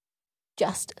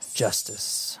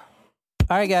justice.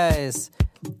 All right, guys.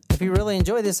 If you really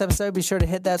enjoyed this episode, be sure to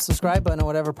hit that subscribe button on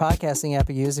whatever podcasting app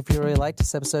you use. If you really like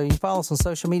this episode, you can follow us on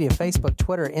social media, Facebook,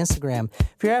 Twitter, Instagram.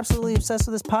 If you're absolutely obsessed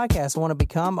with this podcast and want to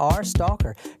become our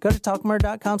stalker, go to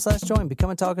talkmurder.com/join. Become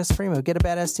a Taco Supremo. Get a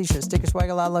badass t-shirt, sticker, swag,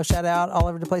 a lot, love, shout out all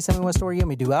over the place. Tell me what story you want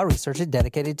me to do. I'll research it,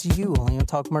 dedicated to you. Only on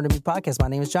Talk Murder Me Podcast. My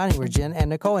name is Johnny. We're Jen and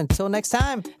Nicole. Until next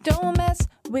time. Don't mess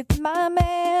with my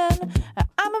man.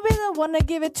 I'ma be the one to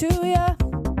give it to ya.